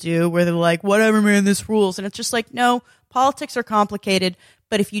people do, where they're like, whatever, man, this rules. And it's just no, politics are complicated.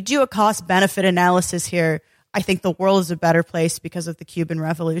 But if you do a cost benefit analysis here, I think the world is a better place because of the Cuban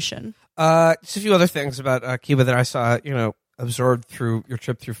Revolution. Just a few other things about Cuba that I saw, absorbed through your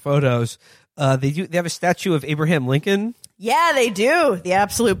trip through photos. They have a statue of Abraham Lincoln. Yeah, they do. The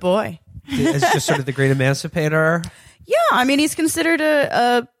absolute boy. As just sort of the great emancipator. Yeah, I mean, he's considered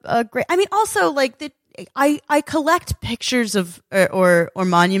a great. I mean, also I collect pictures of or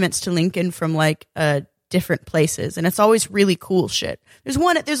monuments to Lincoln from different places, and it's always really cool shit. There's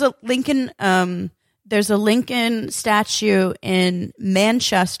a Lincoln statue in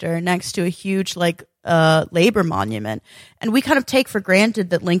Manchester next to a huge labor monument, and we kind of take for granted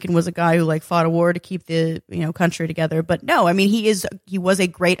that Lincoln was a guy who fought a war to keep the country together. But no, I mean, he was a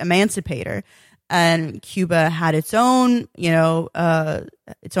great emancipator. And Cuba had its own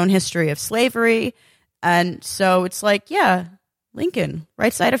history of slavery. And so it's Lincoln,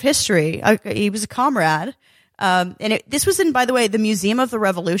 right side of history. He was a comrade. And this was in, by the way, the Museum of the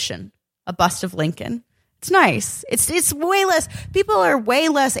Revolution, a bust of Lincoln. It's nice. It's way less, people are way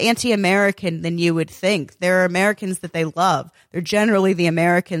less anti-American than you would think. There are Americans that they love. They're generally the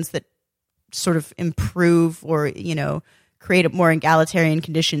Americans that sort of improve or, create more egalitarian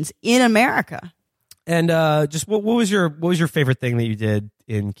conditions in America. And just what was your favorite thing that you did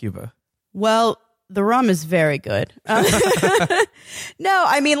in Cuba? Well, the rum is very good. No,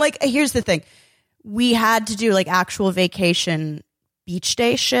 I mean, here's the thing. We had to do actual vacation beach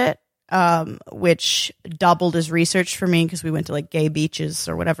day shit, which doubled as research for me because we went to gay beaches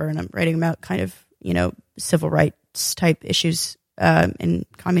or whatever, and I'm writing about kind of, civil rights type issues in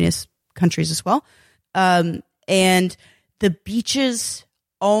communist countries as well. And the beaches,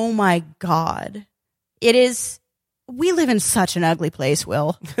 oh my God. We live in such an ugly place,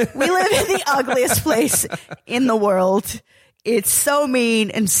 Will. We live in the ugliest place in the world. It's so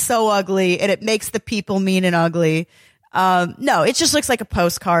mean and so ugly, and it makes the people mean and ugly. No, it just looks like a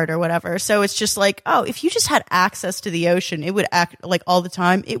postcard or whatever. So it's just if you just had access to the ocean, it would act all the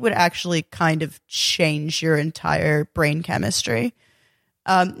time. It would actually kind of change your entire brain chemistry.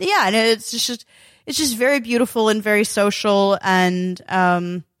 And it's just very beautiful and very social and,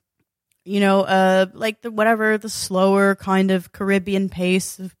 the slower kind of Caribbean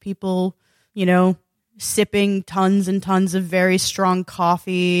pace of people, sipping tons and tons of very strong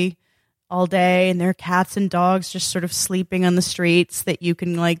coffee all day, and their cats and dogs just sort of sleeping on the streets that you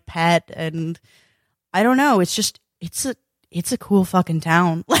can pet. And I don't know, it's a cool fucking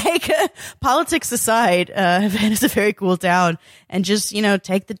town. Politics aside, Havana's a very cool town, and just,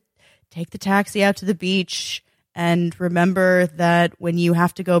 take the taxi out to the beach. And remember that when you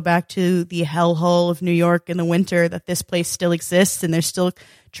have to go back to the hellhole of New York in the winter, that this place still exists and they're still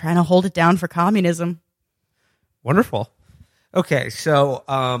trying to hold it down for communism. Wonderful. Okay, so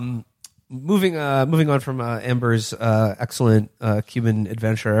moving on from Amber's excellent Cuban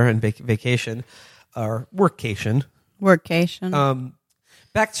adventure and vacation or workcation.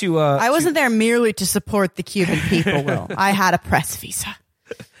 back to I wasn't there merely to support the Cuban people, Will. I had a press visa.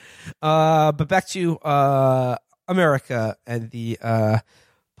 But back to America and the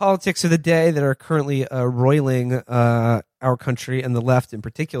politics of the day that are currently roiling our country and the left in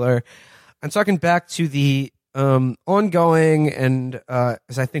particular. I'm talking back to the ongoing and,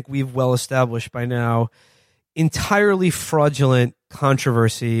 as I think we've well established by now, entirely fraudulent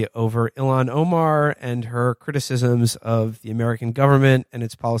controversy over Ilhan Omar and her criticisms of the American government and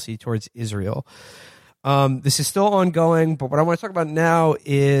its policy towards Israel. This is still ongoing, but what I want to talk about now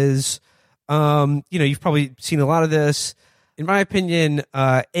is, you've probably seen a lot of this. In my opinion,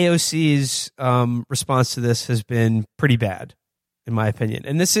 AOC's response to this has been pretty bad, in my opinion.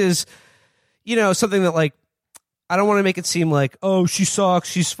 And this is, something that, like, I don't want to make it seem like, oh, she sucks,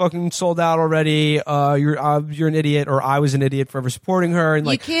 she's fucking sold out already, you're an idiot, or I was an idiot for ever supporting her, and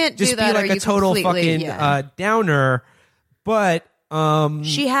like, you can't just do that, be like a total fucking downer. But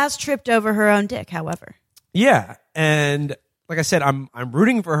she has tripped over her own dick, however. Yeah, and like I said, I'm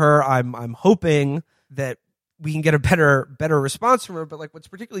rooting for her. I'm hoping that we can get a better response from her. But like, what's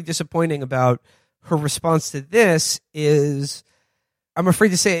particularly disappointing about her response to this is, I'm afraid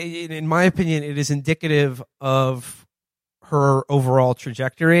to say, in my opinion, it is indicative of her overall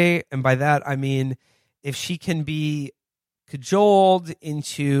trajectory. And by that, I mean, if she can be cajoled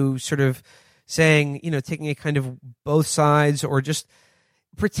into sort of saying, taking a kind of both sides, or just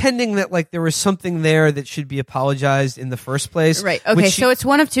pretending that like there was something there that should be apologized in the first place. Right. Okay. So it's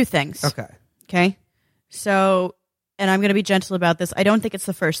one of two things. Okay. So, and I'm going to be gentle about this. I don't think it's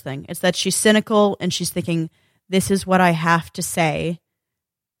the first thing. It's that she's cynical and she's thinking, this is what I have to say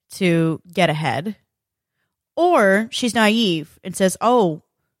to get ahead. Or she's naive and says,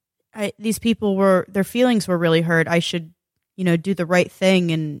 these people their feelings were really hurt. I should, do the right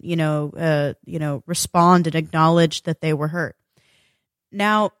thing and, respond and acknowledge that they were hurt.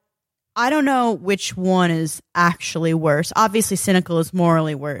 Now, I don't know which one is actually worse. Obviously, cynical is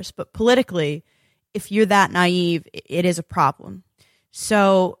morally worse, but politically, if you're that naive, it is a problem.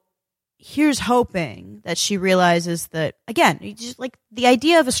 So here's hoping that she realizes that, again, just like the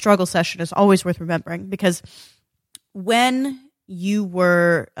idea of a struggle session is always worth remembering, because when you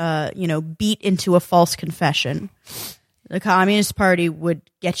were, beat into a false confession, the Communist Party would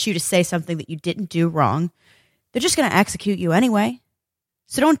get you to say something that you didn't do wrong. They're just going to execute you anyway.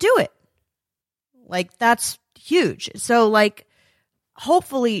 So don't do it. Like, that's huge. So, like,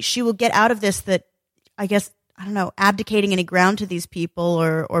 hopefully she will get out of this that, I guess, I don't know, abdicating any ground to these people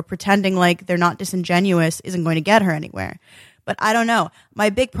or pretending like they're not disingenuous isn't going to get her anywhere. But I don't know.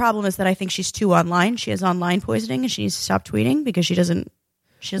 My big problem is that I think she's too online. She has online poisoning, and she needs to stop tweeting because she doesn't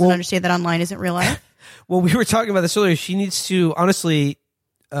understand that online isn't real life. Well, we were talking about this earlier. She needs to honestly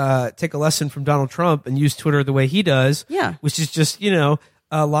take a lesson from Donald Trump and use Twitter the way he does. Yeah. Which is just,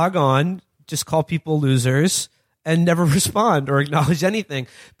 log on, just call people losers, and never respond or acknowledge anything.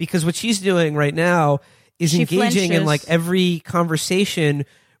 Because what she's doing right now is she engaging flinches in like every conversation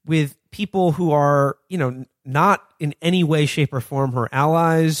with people who are, not in any way, shape, or form her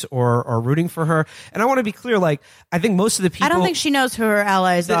allies or rooting for her. And I want to be clear, like, I think most of the people... I don't think she knows who her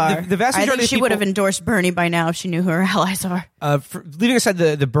allies are. The vast majority I think she of people, would have endorsed Bernie by now if she knew who her allies are. Leaving aside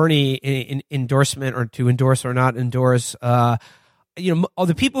the Bernie endorsement, or to endorse or not endorse, all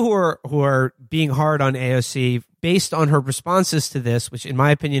the people who are being hard on AOC based on her responses to this, which in my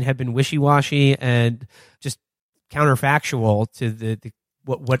opinion have been wishy-washy and just counterfactual to the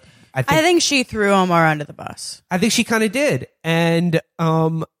what I think she threw Omar under the bus. I think she kind of did. And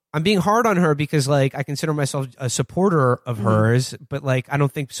I'm being hard on her because, like, I consider myself a supporter of hers, but like, I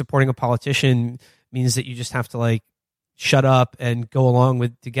don't think supporting a politician means that you just have to like shut up and go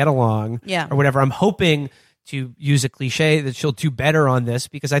along to get along, or whatever. I'm hoping, to use a cliche, that she'll do better on this,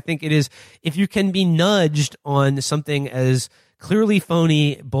 because I think it is, if you can be nudged on something as clearly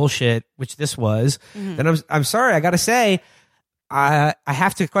phony bullshit, which this was, then I'm sorry, I got to say, I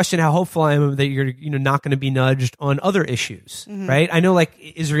have to question how hopeful I am that you're not going to be nudged on other issues, right? I know like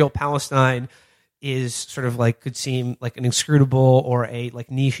Israel-Palestine is sort of like, could seem like an inscrutable or a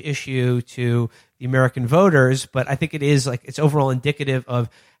like niche issue to the American voters, but I think it is like, it's overall indicative of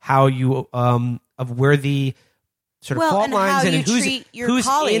how you of where the sort of fault lines and who's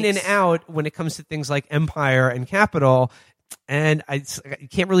in and out when it comes to things like empire and capital. And I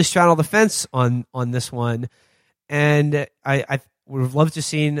can't really straddle the fence on this one. And I would have loved to have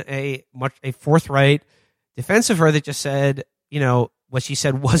seen a forthright defense of her that just said, what she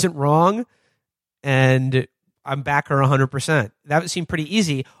said wasn't wrong, and I'm back her 100%. That would seem pretty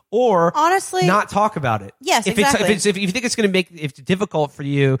easy. Or honestly, not talk about it. Yes, if exactly. If you think it's going to make it difficult for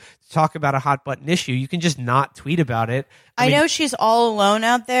you to talk about a hot button issue, you can just not tweet about it. I know she's all alone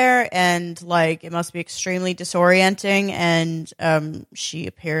out there, and like it must be extremely disorienting. And she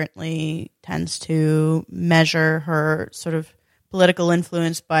apparently tends to measure her sort of political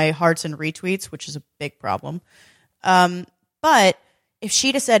influence by hearts and retweets, which is a big problem. But if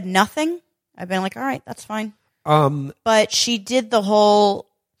she'd have said nothing, I've been like, all right, that's fine. But she did the whole.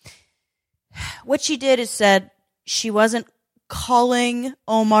 What she did is said she wasn't calling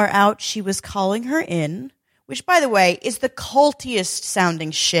Omar out; she was calling her in. Which, by the way, is the cultiest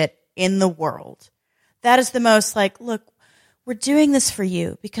sounding shit in the world. That is the most like, look, we're doing this for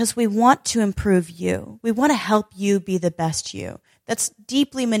you because we want to improve you. We want to help you be the best you. That's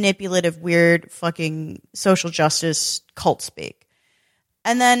deeply manipulative, weird, fucking social justice cult speak.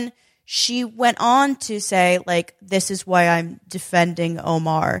 And then she went on to say, like, this is why I'm defending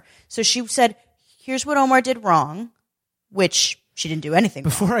Omar. So she said, here's what Omar did wrong, which she didn't do anything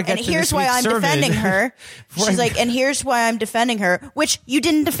Before wrong. I get and to here's this why week's I'm sermon. defending her. She's like, and here's why I'm defending her, which you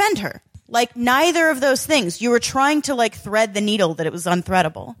didn't defend her. Like, neither of those things. You were trying to, like, thread the needle that it was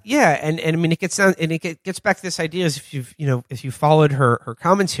unthreadable. Yeah, and I mean, it gets back to this idea, as if you followed her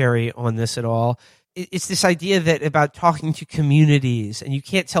commentary on this at all, it's this idea that about talking to communities, and you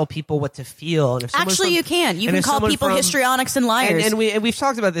can't tell people what to feel. And if Actually, you can. You can call people histrionics and liars. And we've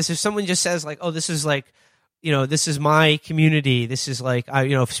talked about this. If someone just says like, "Oh, this is like, this is my community. This is like,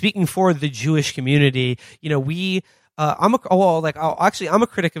 speaking for the Jewish community." I'm a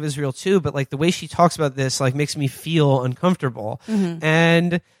critic of Israel too, but like the way she talks about this like makes me feel uncomfortable. Mm-hmm.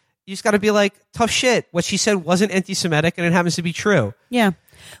 And you just got to be like, tough shit. What she said wasn't anti-Semitic, and it happens to be true. Yeah.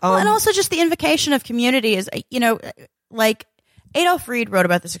 Well, and also just the invocation of community is, like Adolf Reed wrote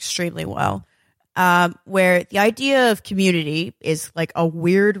about this extremely well, where the idea of community is like a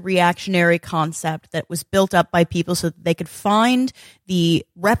weird reactionary concept that was built up by people so that they could find the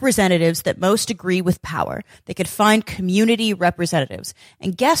representatives that most agree with power. They could find community representatives.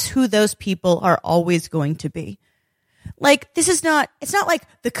 And guess who those people are always going to be? Like, it's not like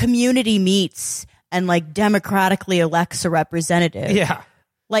the community meets and like democratically elects a representative. Yeah.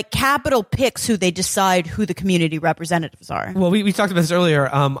 Like, capital picks who they decide who the community representatives are. Well, we talked about this earlier.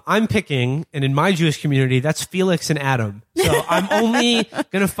 I'm picking, and in my Jewish community, that's Felix and Adam. So I'm only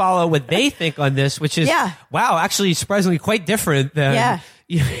going to follow what they think on this, which is, wow, actually surprisingly quite different than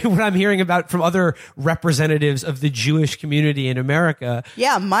what I'm hearing about from other representatives of the Jewish community in America.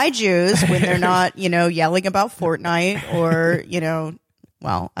 Yeah, my Jews, when they're not, yelling about Fortnite or,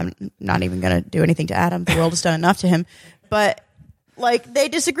 well, I'm not even going to do anything to Adam. The world has done enough to him. But like, they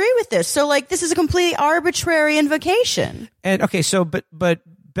disagree with this. So like, this is a completely arbitrary invocation. And okay, so but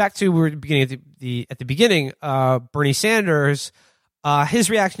back to where beginning at the beginning, Bernie Sanders, his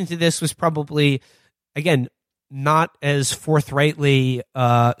reaction to this was probably, again, not as forthrightly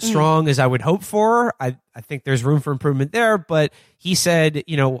strong as I would hope for. I think there's room for improvement there, but he said,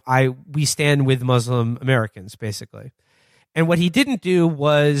 we stand with Muslim Americans, basically. And what he didn't do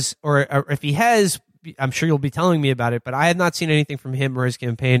was, or if he has, I'm sure you'll be telling me about it, but I have not seen anything from him or his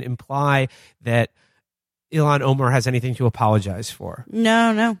campaign imply that Ilhan Omar has anything to apologize for.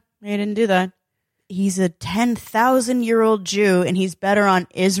 No, he didn't do that. He's a 10,000-year-old Jew, and he's better on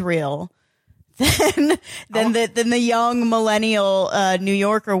Israel than the young millennial New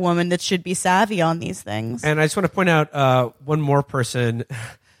Yorker woman that should be savvy on these things. And I just want to point out one more person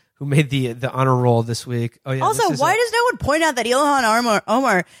who made the honor roll this week. Oh yeah. Also, why does no one point out that Ilhan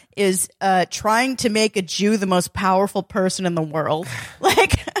Omar is trying to make a Jew the most powerful person in the world?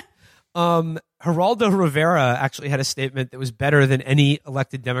 Like, Geraldo Rivera actually had a statement that was better than any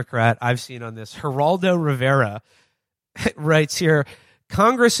elected Democrat I've seen on this. Geraldo Rivera writes here,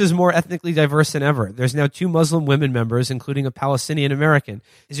 Congress is more ethnically diverse than ever. There's now 2 Muslim women members, including a Palestinian American.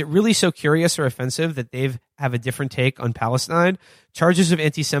 Is it really so curious or offensive that they have a different take on Palestine? Charges of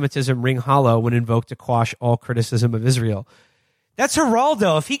anti-Semitism ring hollow when invoked to quash all criticism of Israel. That's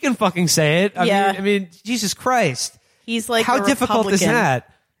Geraldo. If he can fucking say it, I mean, Jesus Christ. He's like, how difficult is that?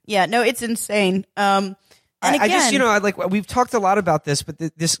 Yeah, no, it's insane. And again, I just, we've talked a lot about this, but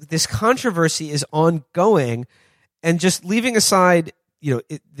this controversy is ongoing, and just leaving aside,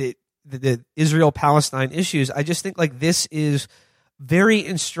 the Israel-Palestine issues, I just think like this is very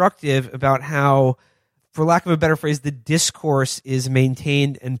instructive about how, for lack of a better phrase, the discourse is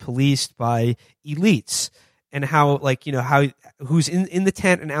maintained and policed by elites, and how how who's in the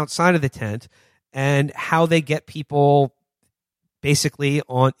tent and outside of the tent, and how they get people basically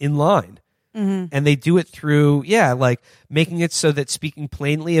in line. And they do it through, like making it so that speaking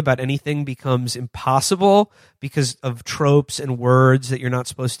plainly about anything becomes impossible because of tropes and words that you're not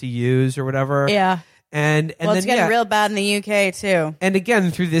supposed to use or whatever. Yeah. And Well, it's then, getting real bad in the UK too. and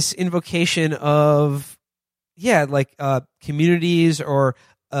again, through this invocation of, communities or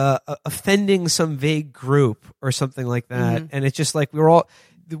offending some vague group or something like that. And it's just like we're all,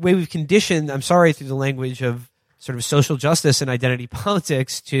 the way we've conditioned, I'm sorry, through the language of sort of social justice and identity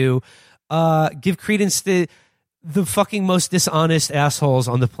politics to give credence to the fucking most dishonest assholes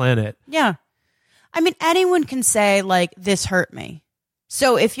on the planet. Yeah. I mean, anyone can say, like, this hurt me.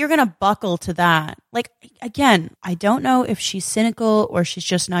 So if you're going to buckle to that, like, again, I don't know if she's cynical or she's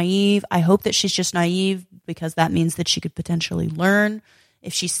just naive. I hope that she's just naive because that means that she could potentially learn.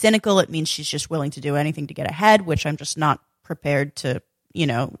 If she's cynical, it means she's just willing to do anything to get ahead, which I'm just not prepared to,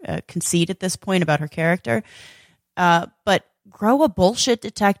 concede at this point about her character. But grow a bullshit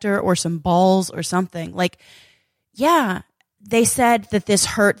detector or some balls or something. Like, yeah, they said that this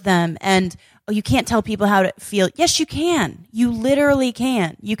hurt them and you can't tell people how to feel. Yes, you can. You literally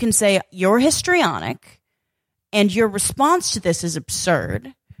can. You can say you're histrionic and your response to this is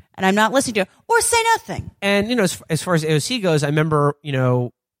absurd and I'm not listening to it, or say nothing. And, as far as AOC goes, I remember,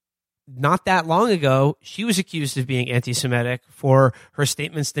 not that long ago, she was accused of being anti-Semitic for her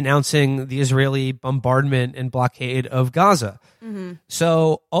statements denouncing the Israeli bombardment and blockade of Gaza.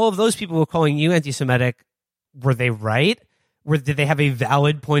 So all of those people who were calling you anti-Semitic, were they right? Did they have a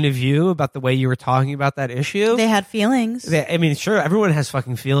valid point of view about the way you were talking about that issue? They had feelings. Sure, everyone has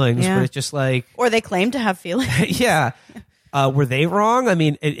fucking feelings, but it's just like... Or they claim to have feelings. Yeah. Were they wrong? I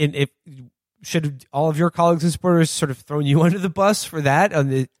mean, should all of your colleagues and supporters sort of thrown you under the bus for that?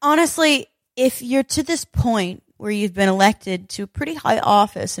 Honestly, if you're to this point where you've been elected to a pretty high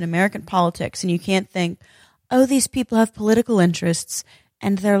office in American politics and you can't think, oh, these people have political interests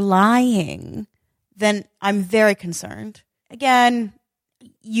and they're lying, then I'm very concerned. Again,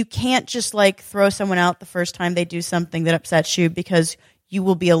 you can't just like throw someone out the first time they do something that upsets you because you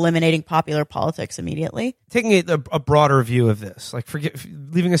will be eliminating popular politics immediately. Taking a broader view of this, like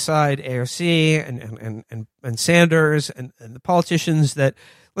leaving aside AOC and Sanders and the politicians that,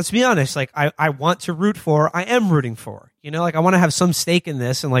 let's be honest, like I want to root for, I am rooting for, like I want to have some stake in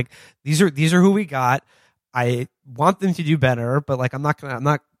this, and like these are who we got. I want them to do better, but like I'm not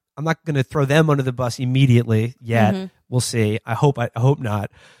gonna throw them under the bus immediately yet. We'll see. I hope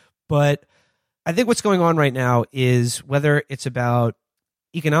not. But I think what's going on right now is whether it's about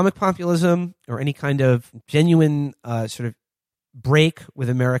economic populism or any kind of genuine sort of break with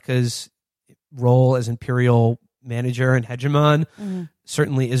America's role as imperial manager and hegemon.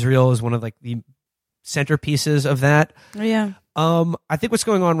 Certainly Israel is one of like the centerpieces of that. Yeah. I think what's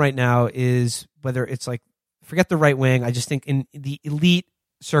going on right now is whether it's like, forget the right wing, I just think in the elite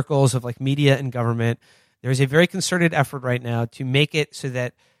circles of like media and government, there's a very concerted effort right now to make it so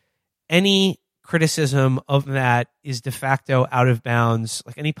that any criticism of that is de facto out of bounds.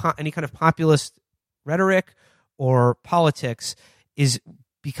 Like any kind of populist rhetoric or politics is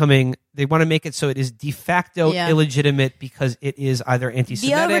becoming, they want to make it so it is de facto illegitimate because it is either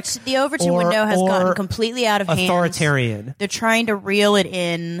anti-Semitic. The Overton window has gotten completely out of hands. Authoritarian. They're trying to reel it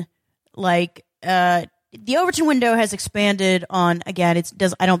in. Like the Overton window has expanded on, again,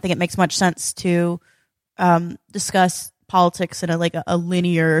 I don't think it makes much sense to discuss politics in a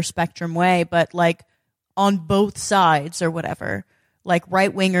linear spectrum way, but like on both sides or whatever, like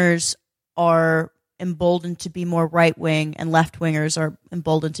right wingers are emboldened to be more right wing and left wingers are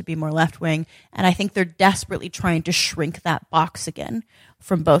emboldened to be more left wing, and I think they're desperately trying to shrink that box again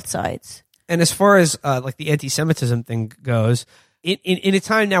from both sides. And as far as like the anti-Semitism thing goes, in a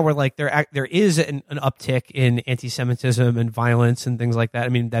time now where like there is an uptick in anti-Semitism and violence and things like that. I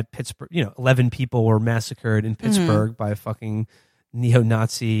mean, that Pittsburgh, 11 people were massacred in Pittsburgh by a fucking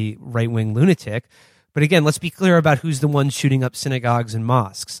neo-Nazi right-wing lunatic. But again, let's be clear about who's the one shooting up synagogues and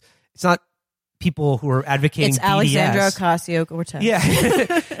mosques. It's not people who are advocating BDS. It's Alexandra Ocasio-Cortez. Yeah.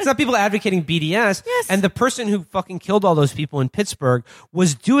 It's not people advocating BDS. Yes. And the person who fucking killed all those people in Pittsburgh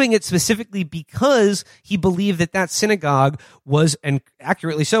was doing it specifically because he believed that synagogue was, and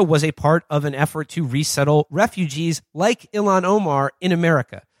accurately so, was a part of an effort to resettle refugees like Ilhan Omar in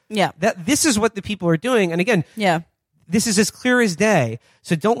America. Yeah. This is what the people are doing. And again, this is as clear as day.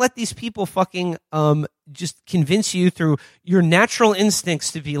 So don't let these people fucking just convince you through your natural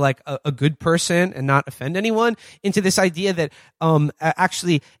instincts to be like a good person and not offend anyone into this idea that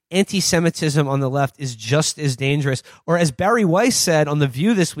actually anti-Semitism on the left is just as dangerous, or as Barry Weiss said on The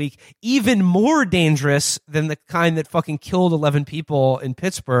View this week, even more dangerous than the kind that fucking killed 11 people in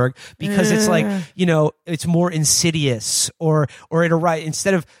Pittsburgh, because it's like, it's more insidious, or at a right,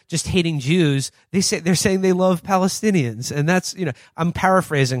 instead of just hating Jews, they're saying they love Palestinians. And that's, I'm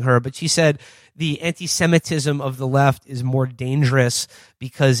paraphrasing her, but she said the anti-Semitism of the left is more dangerous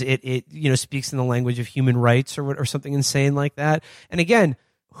because it speaks in the language of human rights or something insane like that. And again,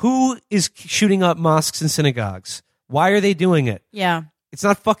 who is shooting up mosques and synagogues? Why are they doing it? Yeah. It's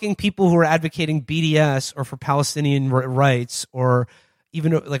not fucking people who are advocating BDS or for Palestinian rights or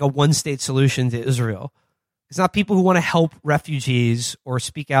even like a one-state solution to Israel. It's not people who want to help refugees or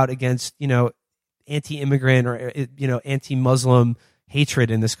speak out against, anti-immigrant or, anti-Muslim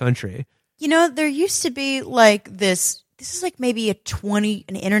hatred in this country. There used to be like this is like maybe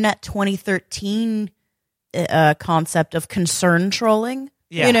an internet 2013 concept of concern trolling.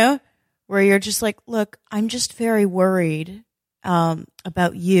 Yeah. Where you're just like, look, I'm just very worried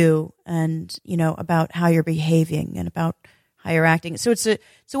about you and, about how you're behaving and about how you're acting. So it's a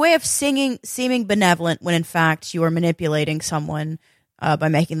way of seeming benevolent when in fact you are manipulating someone by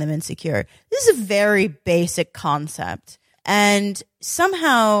making them insecure. This is a very basic concept, and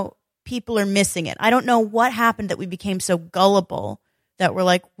somehow people are missing it. I don't know what happened that we became so gullible that we're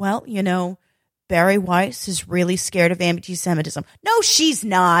like, well, Barry Weiss is really scared of anti-Semitism. No, she's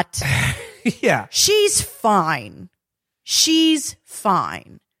not. Yeah. She's fine. She's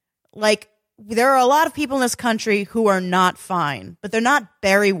fine. Like, there are a lot of people in this country who are not fine, but they're not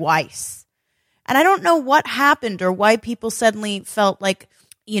Barry Weiss. And I don't know what happened or why people suddenly felt like,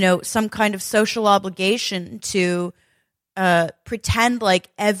 some kind of social obligation to pretend like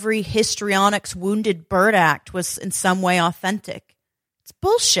every histrionics wounded bird act was in some way authentic. It's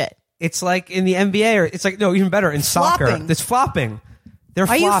bullshit. It's like in the NBA, or it's like, no, even better, in soccer. It's flopping. They're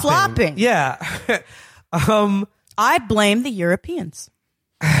flopping. Are you flopping? Yeah. I blame the Europeans.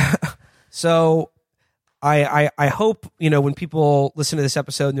 So I hope, when people listen to this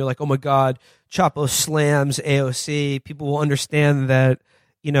episode and they're like, oh my God, Chapo slams AOC, people will understand that,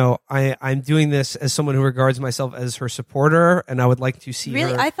 I'm doing this as someone who regards myself as her supporter, and I would like to see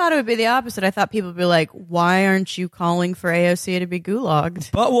Really? her. I thought it would be the opposite. I thought people would be like, why aren't you calling for AOC to be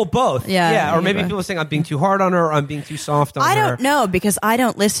gulagged? Both. Yeah. Or maybe people are saying I'm being too hard on her, or I'm being too soft on her. I don't know, because I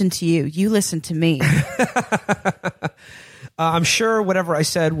don't listen to you. You listen to me. I'm sure whatever I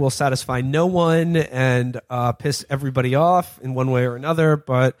said will satisfy no one and piss everybody off in one way or another,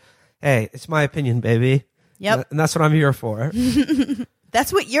 but hey, it's my opinion, baby. Yep. And that's what I'm here for.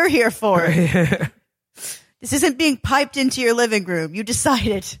 That's what you're here for. This isn't being piped into your living room. You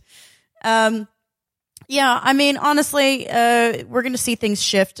decided. Yeah, I mean, honestly, we're going to see things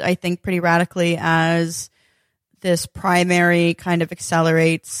shift, I think, pretty radically as this primary kind of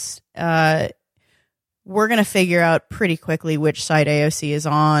accelerates. We're going to figure out pretty quickly which side AOC is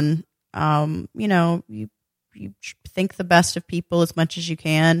on. You think the best of people as much as you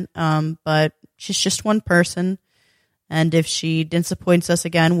can, but she's just one person. And if she disappoints us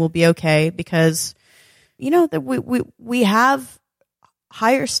again, we'll be okay, because, that we have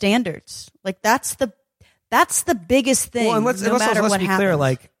higher standards. Like that's the biggest thing. Well, and let's be clear.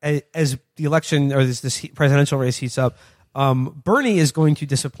 Like as the election or this presidential race heats up, Bernie is going to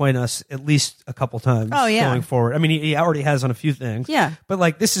disappoint us at least a couple times. Oh, yeah. Going forward. I mean, he already has on a few things. Yeah. But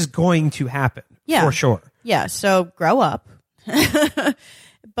like this is going to happen. Yeah. For sure. Yeah. So grow up.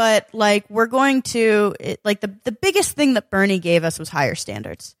 But like we're going to the biggest thing that Bernie gave us was higher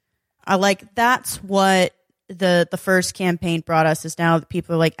standards. That's what the first campaign brought us, is now that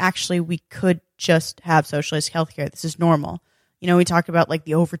people are like, actually we could just have socialist healthcare. This is normal. We talked about like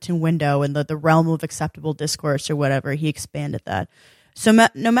the Overton window and the realm of acceptable discourse or whatever. He expanded that. So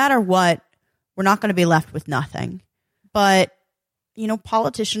no matter what, we're not going to be left with nothing. But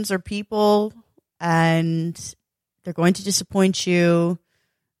politicians are people, and they're going to disappoint you.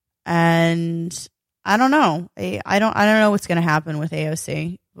 And I don't know. I don't know what's going to happen with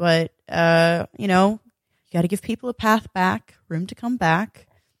AOC, but you got to give people a path back, room to come back,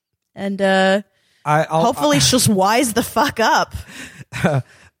 and hopefully she'll wise the fuck up.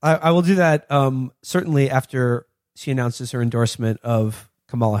 I will do that. Certainly after she announces her endorsement of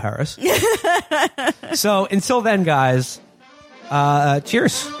Kamala Harris. So until then, guys,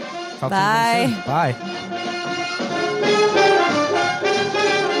 cheers. Talk to you soon. Bye.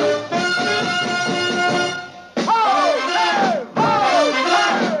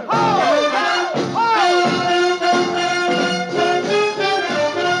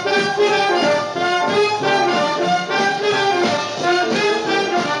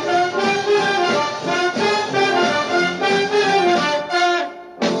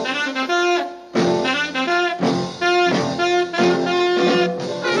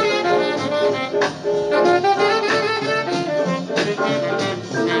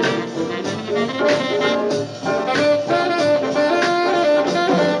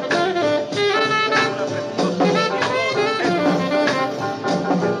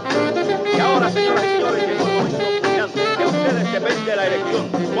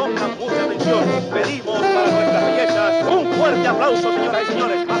 aplauso, señoras y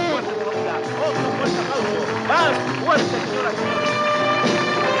señores. Más fuerte todavía. Otro fuerte aplauso. Más fuerte, señoras y señores.